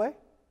list, by the way,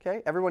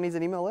 okay? Everyone needs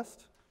an email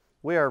list.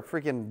 We are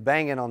freaking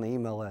banging on the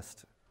email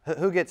list.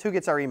 Who gets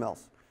our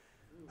emails?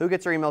 Who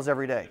gets our emails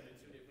every day?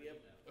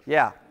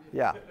 Yeah.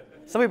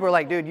 Some people are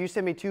like, dude, you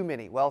send me too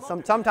many. Well,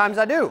 sometimes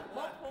I do,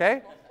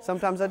 okay?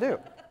 Sometimes I do,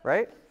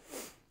 right?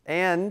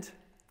 And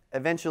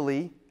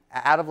eventually,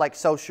 out of like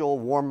social,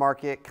 warm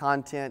market,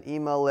 content,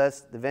 email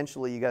list,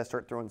 eventually you got to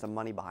start throwing some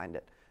money behind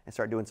it and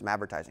start doing some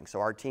advertising. So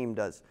our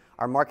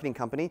marketing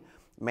company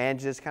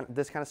manages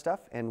this kind of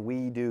stuff, and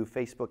we do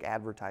Facebook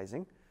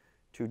advertising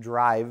to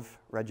drive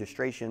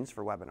registrations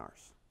for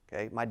webinars,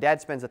 okay? My dad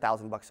spends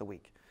 $1,000 a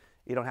week.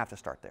 You don't have to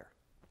start there,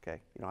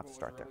 okay? You don't have to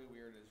start there. What was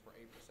really weird is for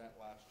 8%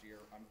 last year,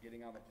 I'm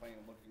getting on the plane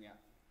and looking at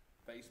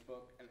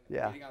Facebook and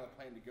getting on the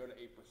plane to go to 8%,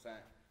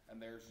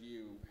 and there's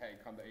you, hey,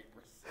 come to 8%.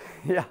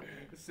 Yeah.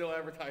 Still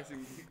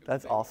advertising.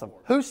 That's awesome.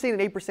 Who's seen an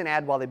 8%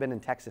 ad while they've been in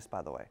Texas,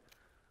 by the way?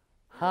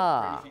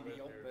 Crazy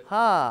deal, but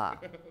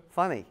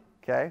Funny,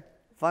 okay?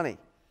 Funny.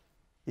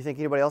 You think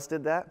anybody else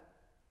did that?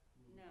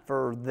 No.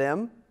 For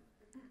them?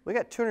 We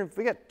got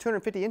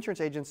 250 insurance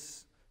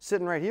agents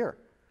sitting right here.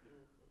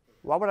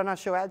 Why would I not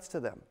show ads to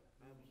them?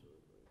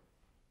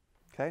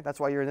 Okay, that's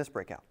why you're in this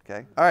breakout,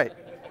 okay? All right.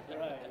 He's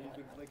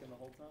been clicking the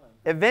whole time.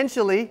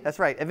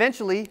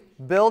 Eventually,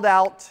 build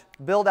out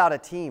a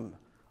team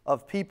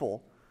of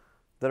people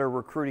that are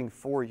recruiting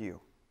for you.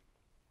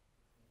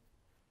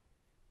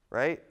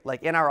 Right?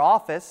 Like in our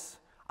office,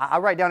 I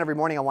write down every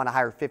morning I want to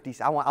hire 50.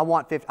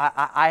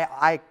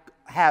 I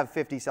have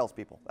 50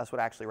 salespeople. That's what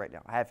I actually write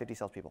down. I have 50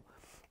 salespeople.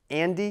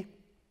 Andy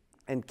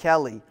and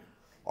Kelly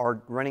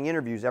are running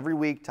interviews every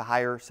week to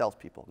hire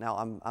salespeople.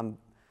 Now,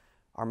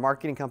 our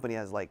marketing company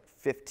has like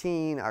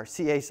 15. Our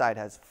CA side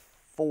has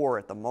 4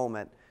 at the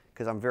moment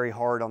because I'm very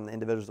hard on the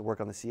individuals that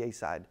work on the CA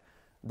side.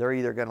 They're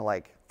either going to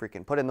like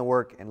freaking put in the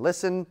work and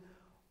listen,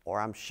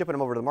 or I'm shipping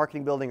them over to the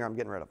marketing building, or I'm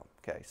getting rid of them.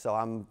 Okay, so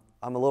I'm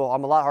a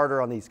lot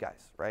harder on these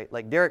guys, right?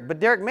 Like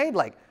Derek made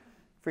like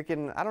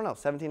freaking, I don't know,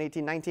 17,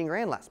 18, 19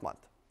 grand last month.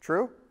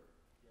 True?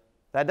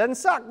 That doesn't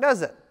suck,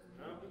 does it?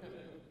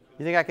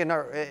 You think I can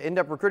end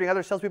up recruiting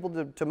other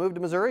salespeople to move to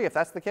Missouri if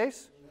that's the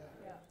case?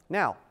 Yeah.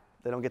 Now,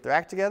 they don't get their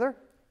act together,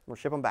 we'll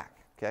ship them back,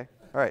 okay?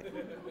 All right.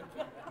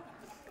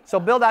 So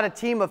build out a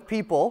team of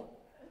people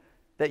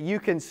that you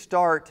can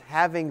start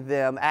having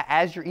them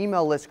as your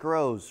email list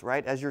grows,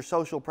 right? As your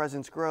social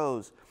presence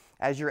grows,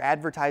 as you're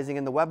advertising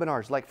in the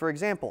webinars. Like, for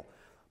example,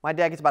 my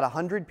dad gets about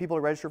 100 people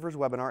to register for his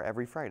webinar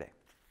every Friday.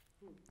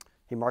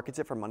 He markets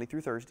it from Monday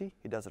through Thursday.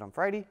 He does it on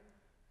Friday.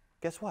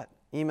 Guess what?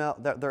 They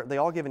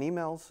all given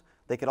emails.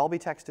 They could all be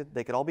texted.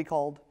 They could all be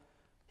called.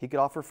 He could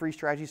offer free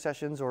strategy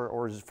sessions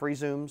or free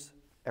Zooms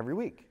every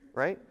week,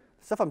 right?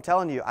 The stuff I'm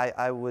telling you,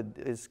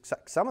 is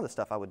some of the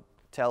stuff I would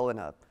tell in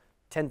a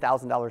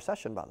 $10,000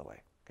 session, by the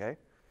way, okay?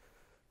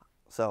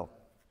 So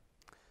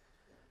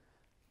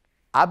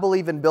I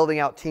believe in building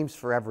out teams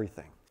for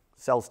everything,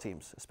 sales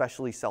teams,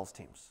 especially sales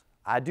teams.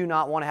 I do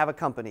not want to have a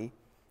company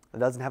that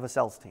doesn't have a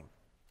sales team,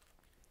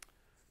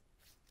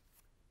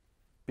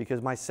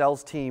 because my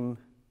sales team,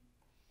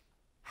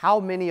 how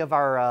many of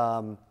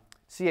our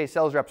CA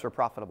sales reps are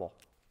profitable?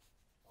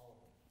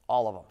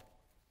 All of them.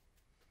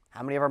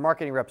 How many of our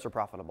marketing reps are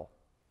profitable?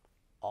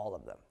 All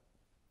of them.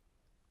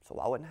 So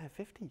why wouldn't I have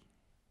 50?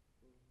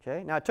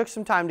 Okay, now it took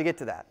some time to get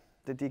to that.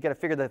 You got to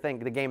figure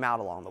the game out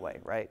along the way,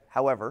 right?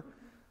 However,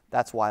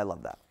 that's why I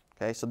love that.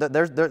 Okay, so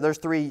there's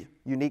 3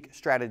 unique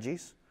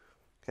strategies.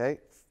 Okay,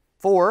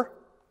 4,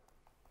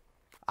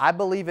 I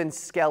believe in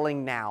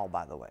scaling now,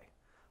 by the way.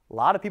 A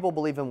lot of people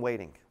believe in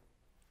waiting.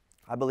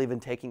 I believe in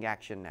taking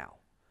action now.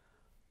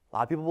 A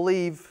lot of people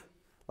believe,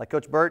 like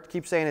Coach Burt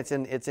keeps saying,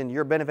 it's in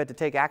your benefit to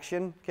take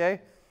action,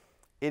 okay?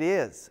 It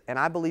is, and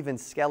I believe in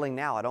scaling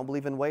now. I don't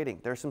believe in waiting.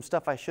 There's some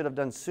stuff I should have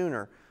done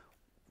sooner,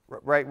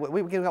 right?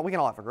 We can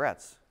all have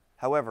regrets.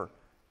 However,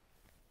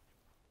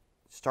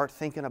 start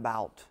thinking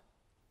about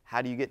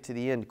how do you get to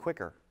the end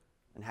quicker,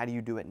 and how do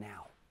you do it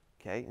now,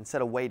 okay?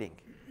 Instead of waiting.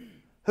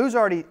 Who's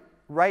already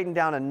writing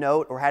down a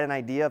note or had an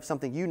idea of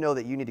something you know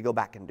that you need to go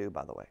back and do,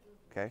 by the way,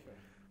 okay?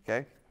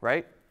 Okay,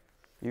 right?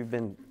 You've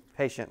been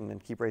patient and then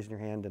keep raising your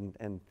hand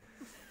and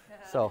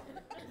so,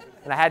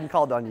 and I hadn't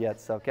called on you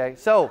yet, so, okay?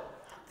 So,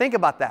 think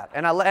about that,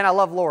 and I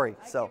love Lori,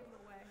 so.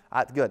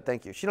 Good,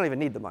 thank you. She don't even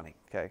need the money,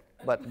 okay?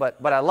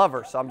 But I love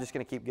her, so I'm just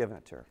going to keep giving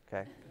it to her,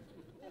 okay?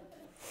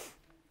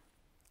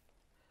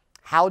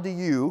 How do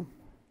you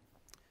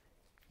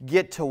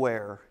get to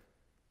where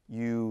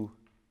you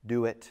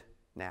do it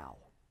now?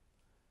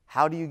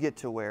 How do you get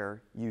to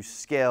where you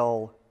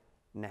scale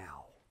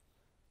now?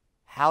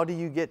 How do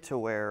you get to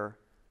where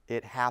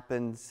it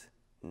happens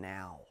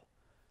now?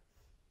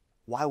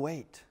 Why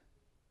wait,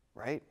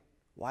 right?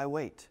 Why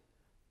wait?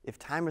 If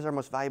time is our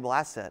most valuable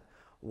asset,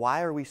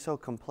 why are we so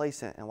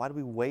complacent and why do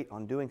we wait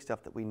on doing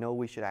stuff that we know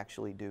we should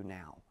actually do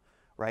now,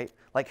 right?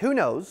 Like, who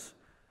knows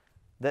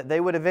that they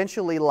would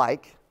eventually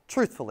like,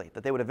 truthfully,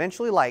 that they would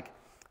eventually like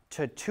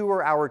to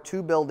tour our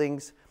 2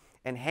 buildings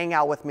and hang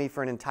out with me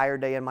for an entire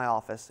day in my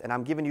office, and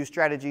I'm giving you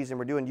strategies and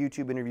we're doing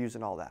YouTube interviews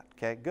and all that,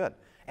 okay? Good.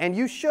 And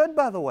you should,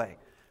 by the way,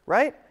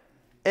 right?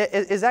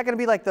 Is that going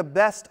to be like the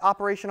best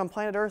operation on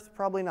planet Earth?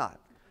 Probably not.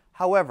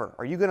 However,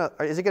 is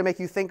it going to make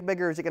you think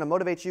bigger? Is it going to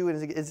motivate you?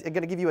 And is it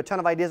going to give you a ton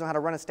of ideas on how to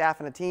run a staff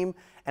and a team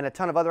and a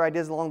ton of other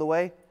ideas along the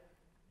way?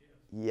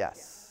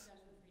 Yes.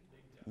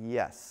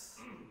 Yes.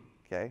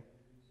 Okay.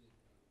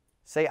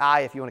 Say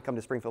aye if you want to come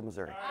to Springfield,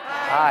 Missouri.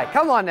 Aye.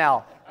 Come on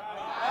now.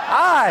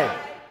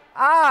 Aye.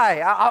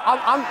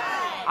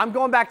 I'm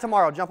going back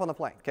tomorrow. Jump on the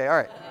plane. Okay, all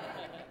right.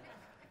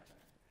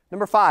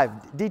 Number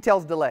 5,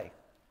 details delay.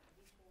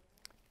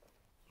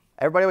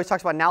 Everybody always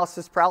talks about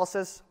analysis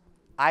paralysis.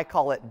 I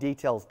call it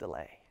details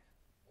delay.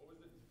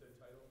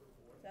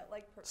 Is that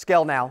like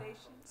Scale now.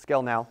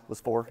 Scale now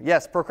was 4.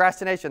 Yes,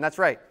 procrastination. That's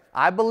right.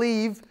 I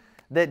believe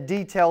that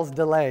details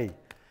delay.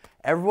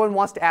 Everyone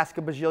wants to ask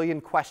a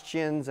bajillion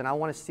questions, and I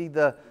want to see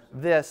the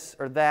this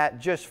or that.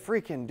 Just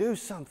freaking do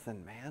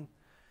something, man.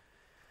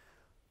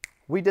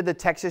 We did the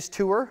Texas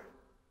tour.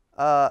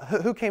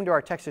 Who came to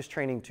our Texas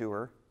training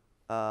tour?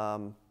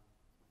 Wow.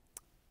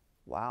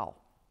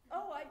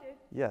 Oh, I did.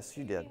 Yes,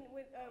 you did. Yes.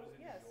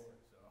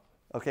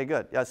 Okay,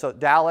 good. Yeah, so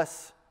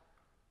Dallas,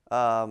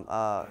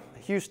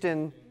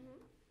 Houston,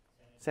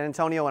 San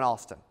Antonio, and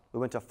Austin. We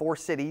went to 4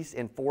 cities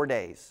in 4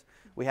 days.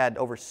 We had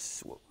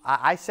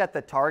I set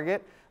the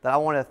target that I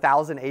wanted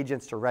 1,000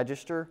 agents to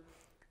register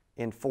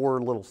in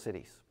 4 little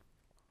cities,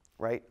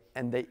 right?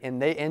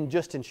 And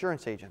just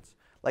insurance agents.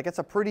 Like, it's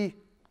a pretty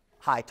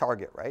high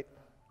target, right?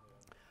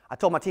 I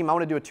told my team I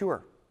want to do a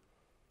tour.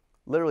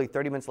 Literally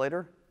 30 minutes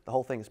later, the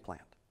whole thing is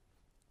planned.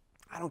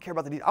 I don't care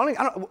about the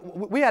details.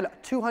 We had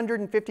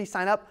 250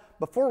 sign up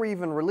before we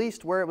even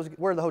released where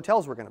the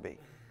hotels were going to be.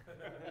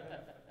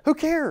 Who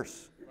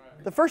cares?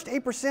 The first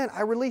 8%,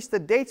 I released the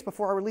dates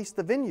before I released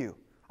the venue.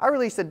 I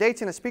released the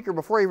dates and a speaker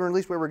before I even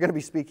released where we're going to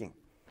be speaking.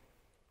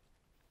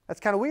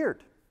 That's kind of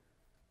weird.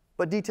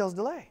 But details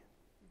delay.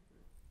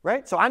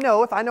 Right? So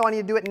if I know I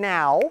need to do it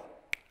now,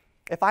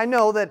 if I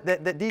know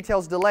that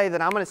details delay,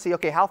 then I'm going to see,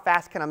 okay, how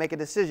fast can I make a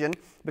decision?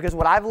 Because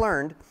what I've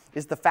learned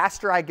is the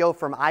faster I go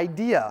from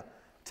idea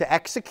to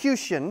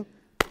execution,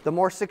 the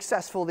more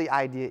successful the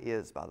idea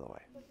is, by the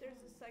way. But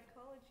there's a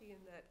psychology in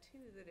that,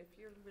 too, that if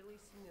you're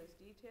releasing those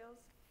details,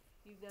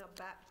 you now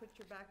put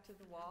your back to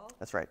the wall.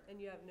 That's right.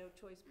 And you have no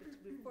choice but to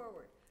move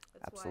forward.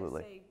 That's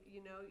Absolutely. why I say,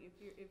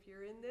 if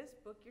you're in this,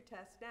 book your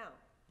test now.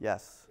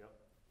 Yes. Yep.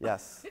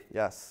 Yes.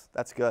 Yes.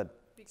 That's good.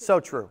 Because so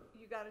true.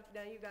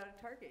 Now you got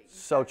a target.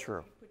 So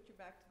true. You put your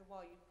back to the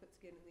wall, you put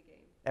skin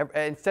in the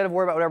game. Instead of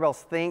worrying about what everybody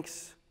else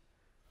thinks,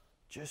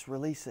 just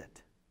release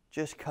it.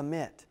 Just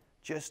commit.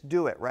 Just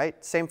do it,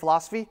 right? Same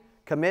philosophy.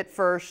 Commit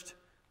first,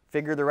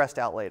 figure the rest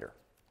out later.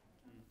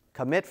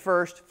 Commit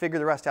first, figure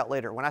the rest out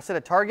later. When I set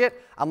a target,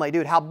 I'm like,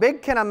 dude, how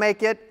big can I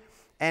make it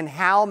and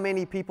how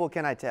many people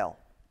can I tell?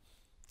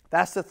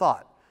 That's the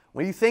thought.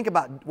 When you think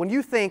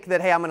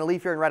that, hey, I'm going to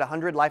leave here and write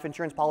 100 life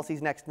insurance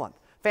policies next month,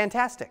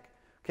 fantastic,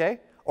 okay?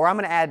 Or I'm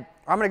going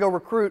to go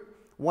recruit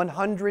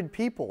 100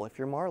 people if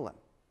you're Marlon,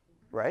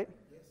 right?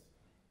 Yes.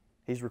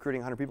 He's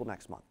recruiting 100 people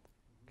next month,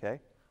 okay?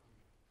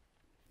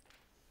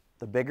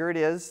 The bigger it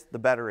is, the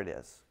better it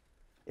is.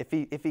 If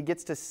he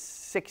gets to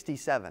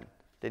 67,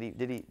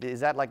 is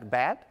that like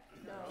bad?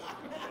 No.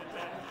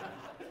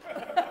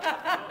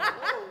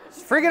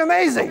 It's freaking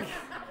amazing.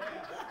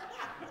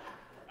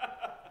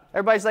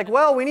 Everybody's like,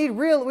 well, it needs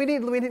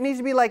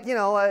to be like,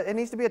 it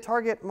needs to be a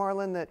target,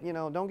 Marlon, that,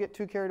 don't get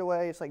too carried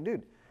away. It's like,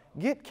 dude,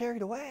 get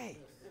carried away.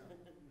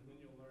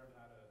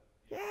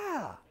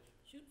 Yeah.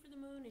 Shoot for the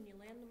moon and you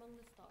land among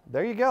the stars.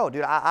 There you go,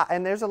 dude.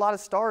 And there's a lot of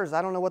stars.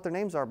 I don't know what their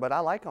names are, but I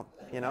like them,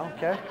 you know,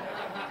 okay?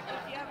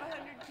 If you have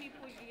 100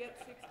 people, you get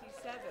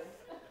 67.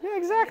 Yeah,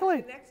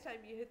 exactly. The next time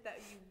you hit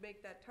that, you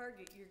make that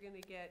target, you're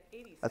going to get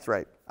 87. That's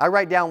right. I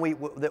write down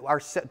our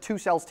two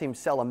sales teams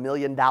sell $1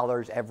 million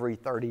every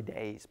 30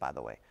 days, by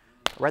the way.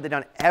 I write that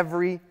down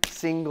every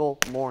single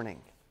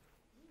morning,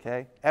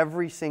 okay?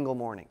 Every single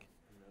morning.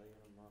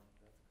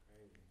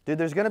 Dude,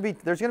 there's going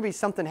to be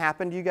something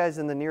happen to you guys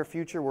in the near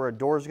future where a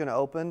door's going to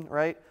open,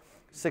 right?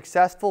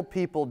 Successful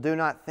people do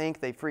not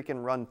think they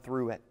freaking run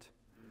through it.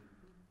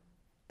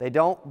 They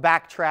don't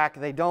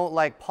backtrack. They don't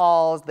like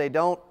pause. They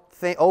don't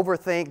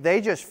overthink. They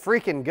just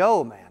freaking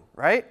go, man,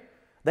 right?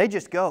 They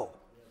just go.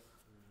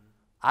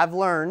 I've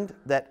learned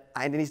that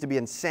it needs to be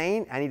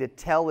insane. I need to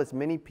tell as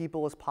many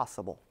people as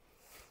possible.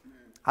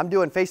 I'm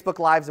doing Facebook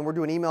Lives and we're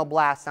doing email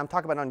blasts. I'm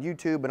talking about it on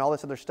YouTube and all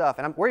this other stuff.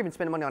 And we're even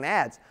spending money on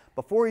ads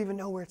before we even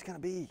know where it's going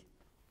to be.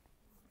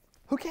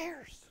 Who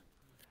cares?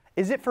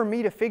 Is it for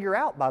me to figure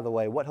out, by the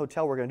way, what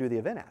hotel we're going to do the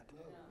event at?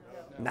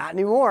 No. Not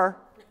anymore.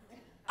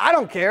 I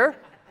don't care.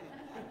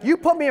 You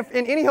put me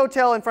in any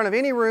hotel in front of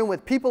any room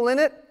with people in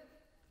it,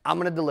 I'm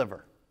going to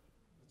deliver.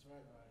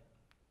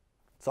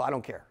 So I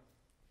don't care.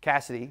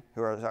 Cassidy,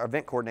 who is our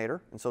event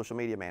coordinator and social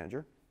media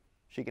manager,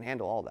 she can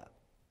handle all that,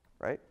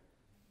 right?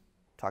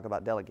 Talk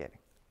about delegating.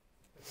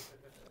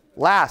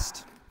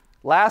 Last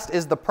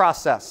is the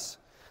process.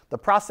 The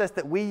process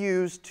that we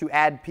use to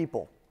add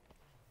people.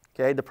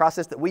 Okay, the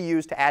process that we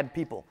use to add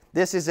people.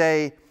 This is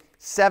a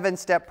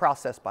 7-step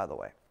process, by the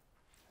way.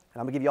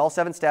 And I'm going to give you all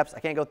 7 steps. I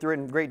can't go through it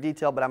in great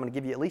detail, but I'm going to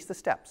give you at least the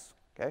steps.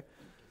 Okay?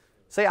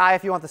 Say aye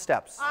if you want the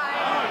steps.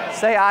 Aye.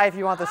 Say aye if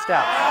you want the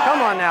steps. Aye.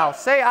 Come on now.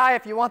 Say aye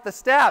if you want the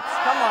steps.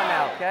 Aye. Come on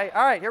now. Okay?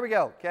 All right, here we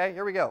go. Okay,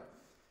 here we go.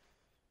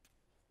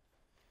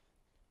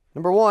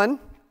 Number 1,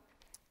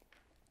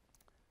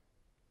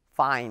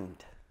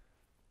 find.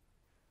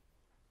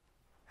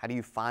 How do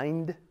you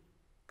find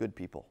good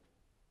people?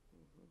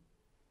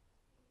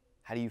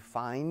 How do you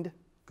find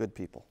good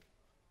people?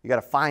 You got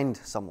to find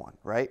someone,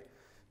 right?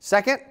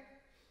 Second,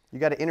 you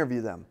got to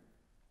interview them.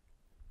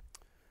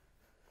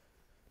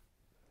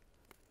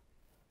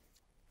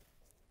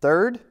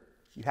 Third,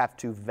 you have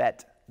to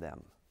vet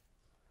them,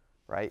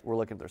 right? We're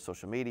looking at their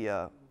social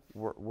media.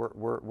 We're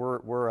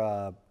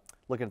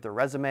looking at their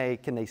resume.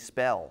 Can they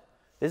spell?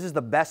 This is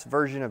the best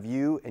version of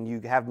you, and you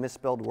have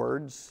misspelled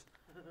words.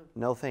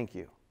 No, thank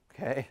you.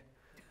 Okay,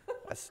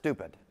 that's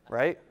stupid,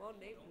 right? Well,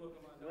 Nate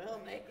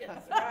We'll make it.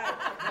 That's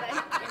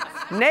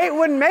right. Nate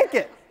wouldn't make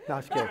it. No,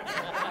 I'm just kidding.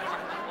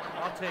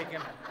 I'll take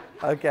him.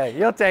 Okay,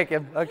 you'll take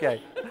him.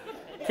 Okay.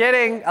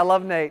 Kidding. I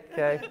love Nate.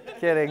 Okay,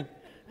 kidding.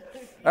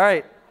 All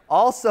right.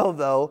 Also,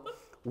 though,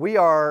 we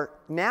are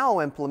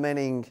now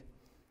implementing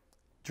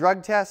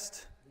drug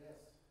test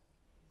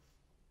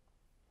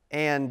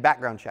and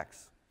background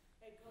checks.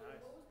 Hey, Cody,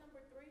 what was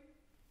number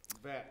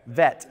 3?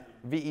 Vet.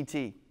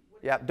 V-E-T.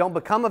 Yeah, don't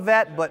become a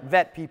vet, but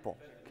vet people.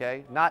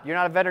 Okay, you're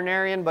not a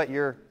veterinarian, but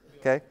you're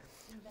okay.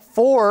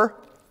 4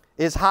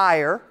 is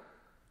hire.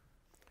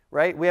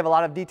 Right? We have a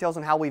lot of details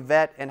on how we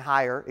vet and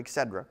hire,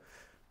 etc.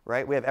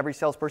 Right? We have every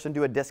salesperson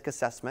do a DISC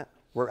assessment.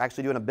 We're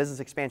actually doing a business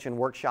expansion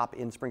workshop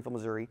in Springfield,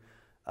 Missouri,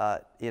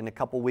 in a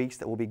couple weeks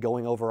that will be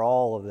going over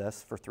all of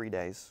this for 3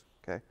 days.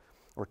 Okay,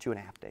 or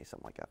 2.5 days,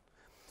 something like that.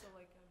 So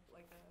like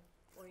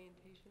a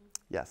orientation?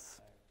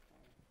 Yes.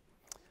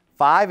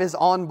 5 is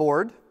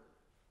onboard.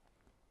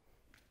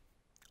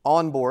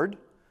 Onboard.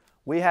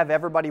 We have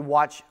everybody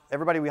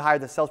we hire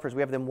the salesperson,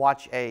 we have them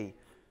watch a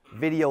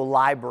video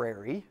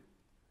library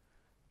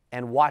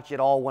and watch it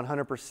all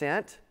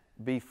 100%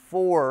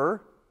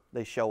 before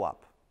they show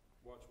up.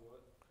 Watch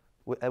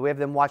what? We have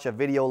them watch a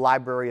video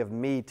library of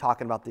me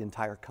talking about the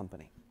entire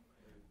company.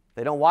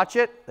 They don't watch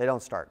it, they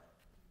don't start.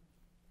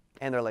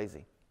 And they're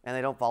lazy. And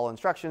they don't follow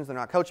instructions, they're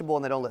not coachable,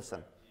 and they don't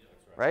listen.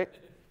 Right?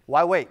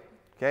 Why wait?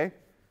 Okay?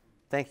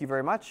 Thank you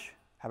very much.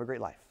 Have a great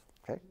life.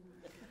 Okay?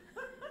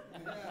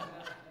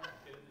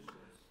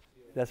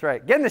 That's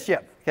right. Get in the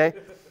ship. Okay?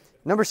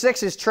 Number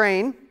 6 is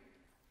train.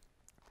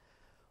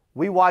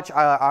 We watch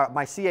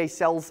my CA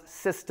sales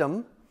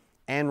system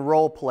and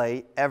role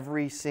play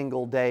every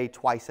single day,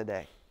 twice a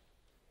day.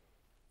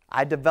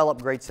 I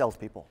develop great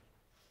salespeople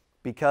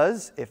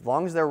because as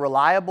long as they're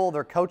reliable,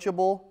 they're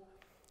coachable,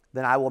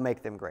 then I will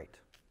make them great.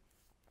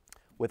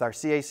 With our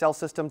CA sales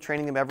system,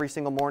 training them every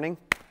single morning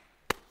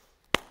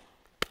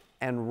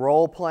and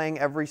role playing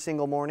every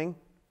single morning,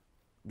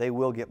 they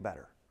will get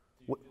better.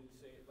 Is it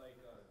like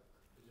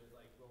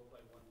role play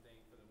one thing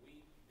for the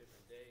week,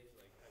 different days?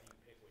 Like how do you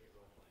pick what you're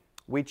role playing?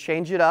 We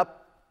change it up.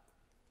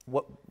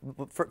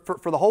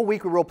 For the whole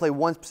week, we role play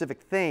one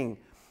specific thing,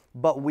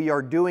 but we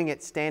are doing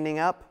it standing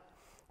up,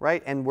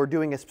 right? And we're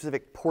doing a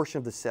specific portion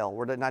of the sale.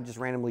 We're not just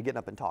randomly getting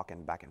up and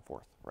talking back and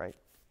forth, right?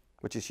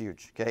 Which is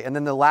huge, okay? And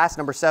then the last,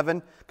 number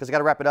 7, because I got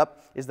to wrap it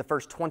up, is the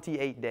first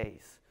 28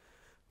 days,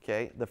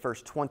 okay? The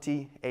first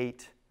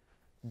 28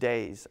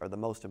 days are the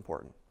most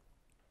important.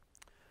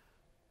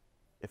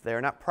 If they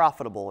are not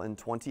profitable in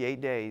 28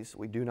 days,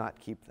 we do not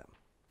keep them.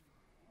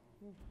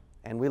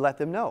 And we let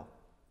them know,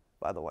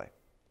 by the way.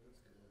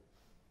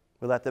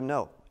 We let them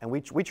know. And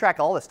we track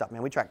all this stuff,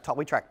 man. We track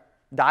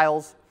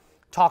dials,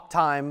 talk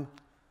time,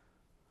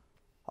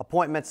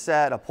 appointments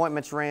set,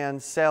 appointments ran,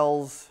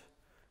 sales,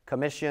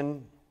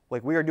 commission.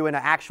 Like we are doing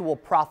an actual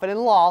profit and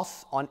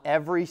loss on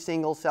every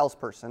single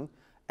salesperson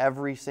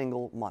every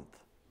single month.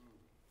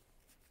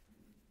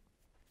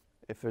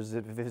 If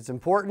it's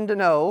important to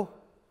know,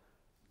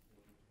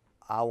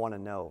 I want to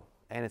know.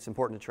 And it's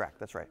important to track.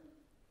 That's right.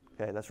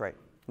 Okay, that's right.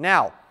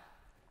 Now,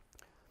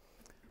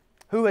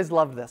 who has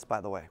loved this,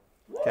 by the way?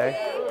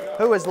 Okay?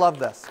 Who has loved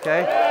this?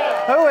 Okay?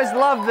 Who has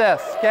loved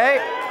this? Okay?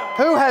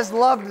 Who has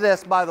loved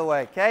this, by the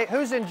way? Okay?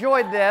 Who's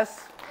enjoyed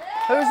this?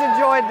 Who's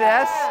enjoyed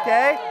this?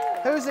 Okay?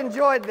 Who's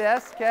enjoyed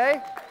this?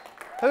 Okay?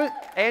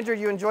 Andrew,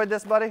 you enjoyed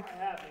this, buddy?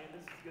 I have, man.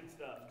 This is good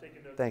stuff.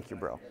 Taking notes. Thank you,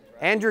 bro.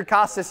 Andrew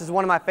Costas is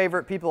one of my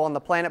favorite people on the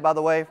planet, by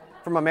the way,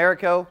 from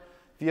America.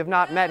 If you have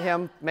not met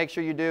him, make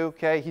sure you do,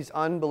 okay? He's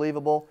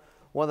unbelievable.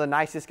 One of the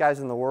nicest guys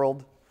in the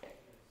world.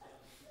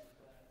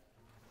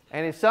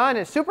 And his son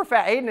is super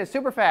fast. Aiden is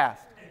super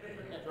fast.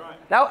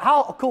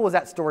 How cool was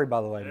that story,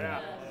 by the way,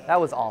 man?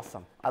 That was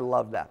awesome. I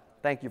love that.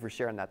 Thank you for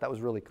sharing that. That was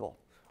really cool.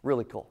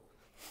 Really cool.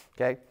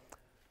 Okay?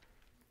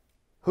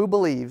 Who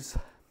believes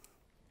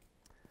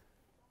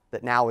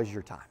that now is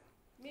your time?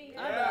 Me.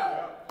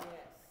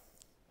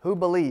 Who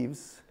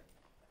believes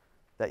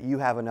that you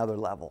have another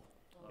level?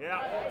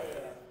 Yeah.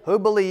 Who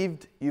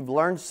believed you've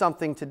learned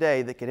something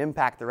today that can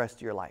impact the rest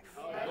of your life?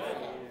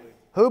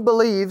 Who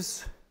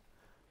believes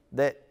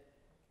that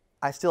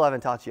I still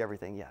haven't taught you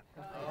everything yet?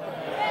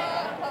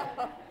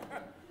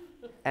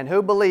 And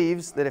who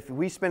believes that if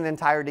we spend an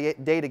entire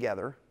day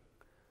together,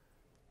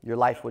 your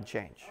life would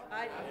change?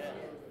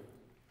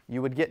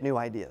 You would get new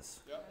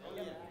ideas.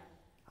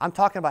 I'm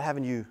talking about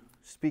having you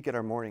speak at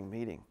our morning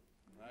meeting.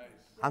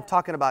 I'm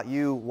talking about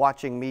you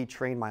watching me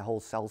train my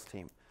whole sales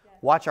team.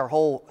 Watch our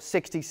whole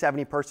 60,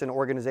 70 person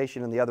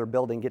organization in the other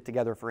building get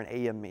together for an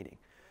AM meeting,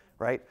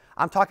 right?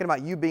 I'm talking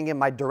about you being in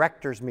my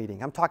director's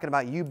meeting. I'm talking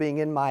about you being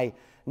in my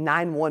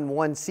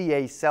 911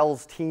 CA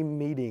sales team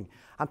meeting.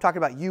 I'm talking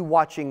about you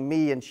watching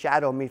me and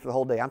shadow me for the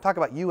whole day. I'm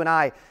talking about you and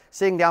I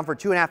sitting down for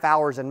 2.5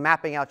 hours and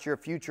mapping out your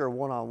future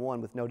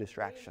one-on-one with no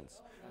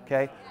distractions,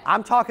 okay?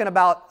 I'm talking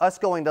about us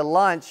going to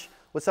lunch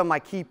with some of my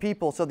key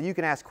people so that you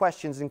can ask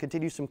questions and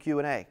continue some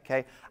Q&A,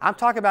 okay? I'm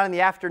talking about in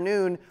the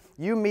afternoon,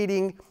 you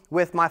meeting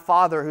with my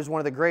father, who's one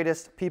of the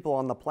greatest people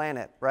on the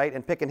planet, right?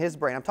 And picking his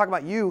brain. I'm talking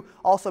about you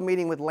also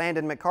meeting with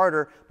Landon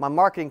McCarter, my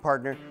marketing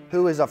partner,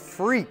 who is a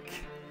freak.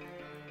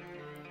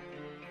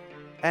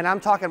 And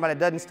I'm talking about it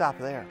doesn't stop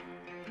there.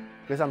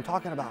 Because I'm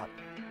talking about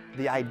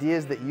the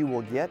ideas that you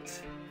will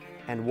get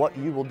and what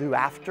you will do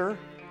after.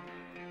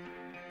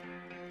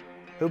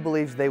 Who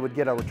believes they would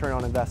get a return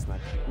on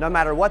investment? No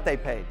matter what they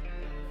paid.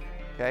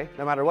 Okay?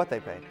 No matter what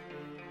they paid.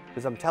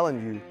 Because I'm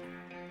telling you,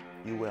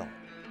 you will.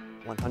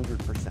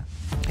 100%.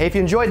 Hey, if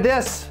you enjoyed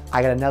this,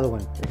 I got another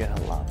one you're going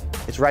to love.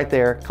 It's right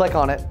there. Click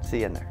on it.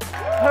 See you in there.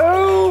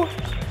 Who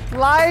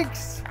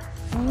likes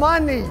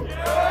money?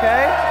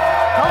 Okay?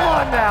 Come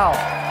on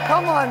now.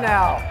 Come on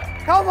now.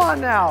 Come on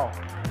now.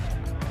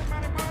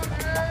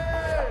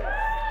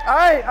 All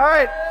right, all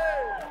right.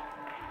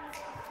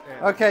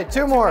 Okay,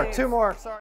 two more. Sorry.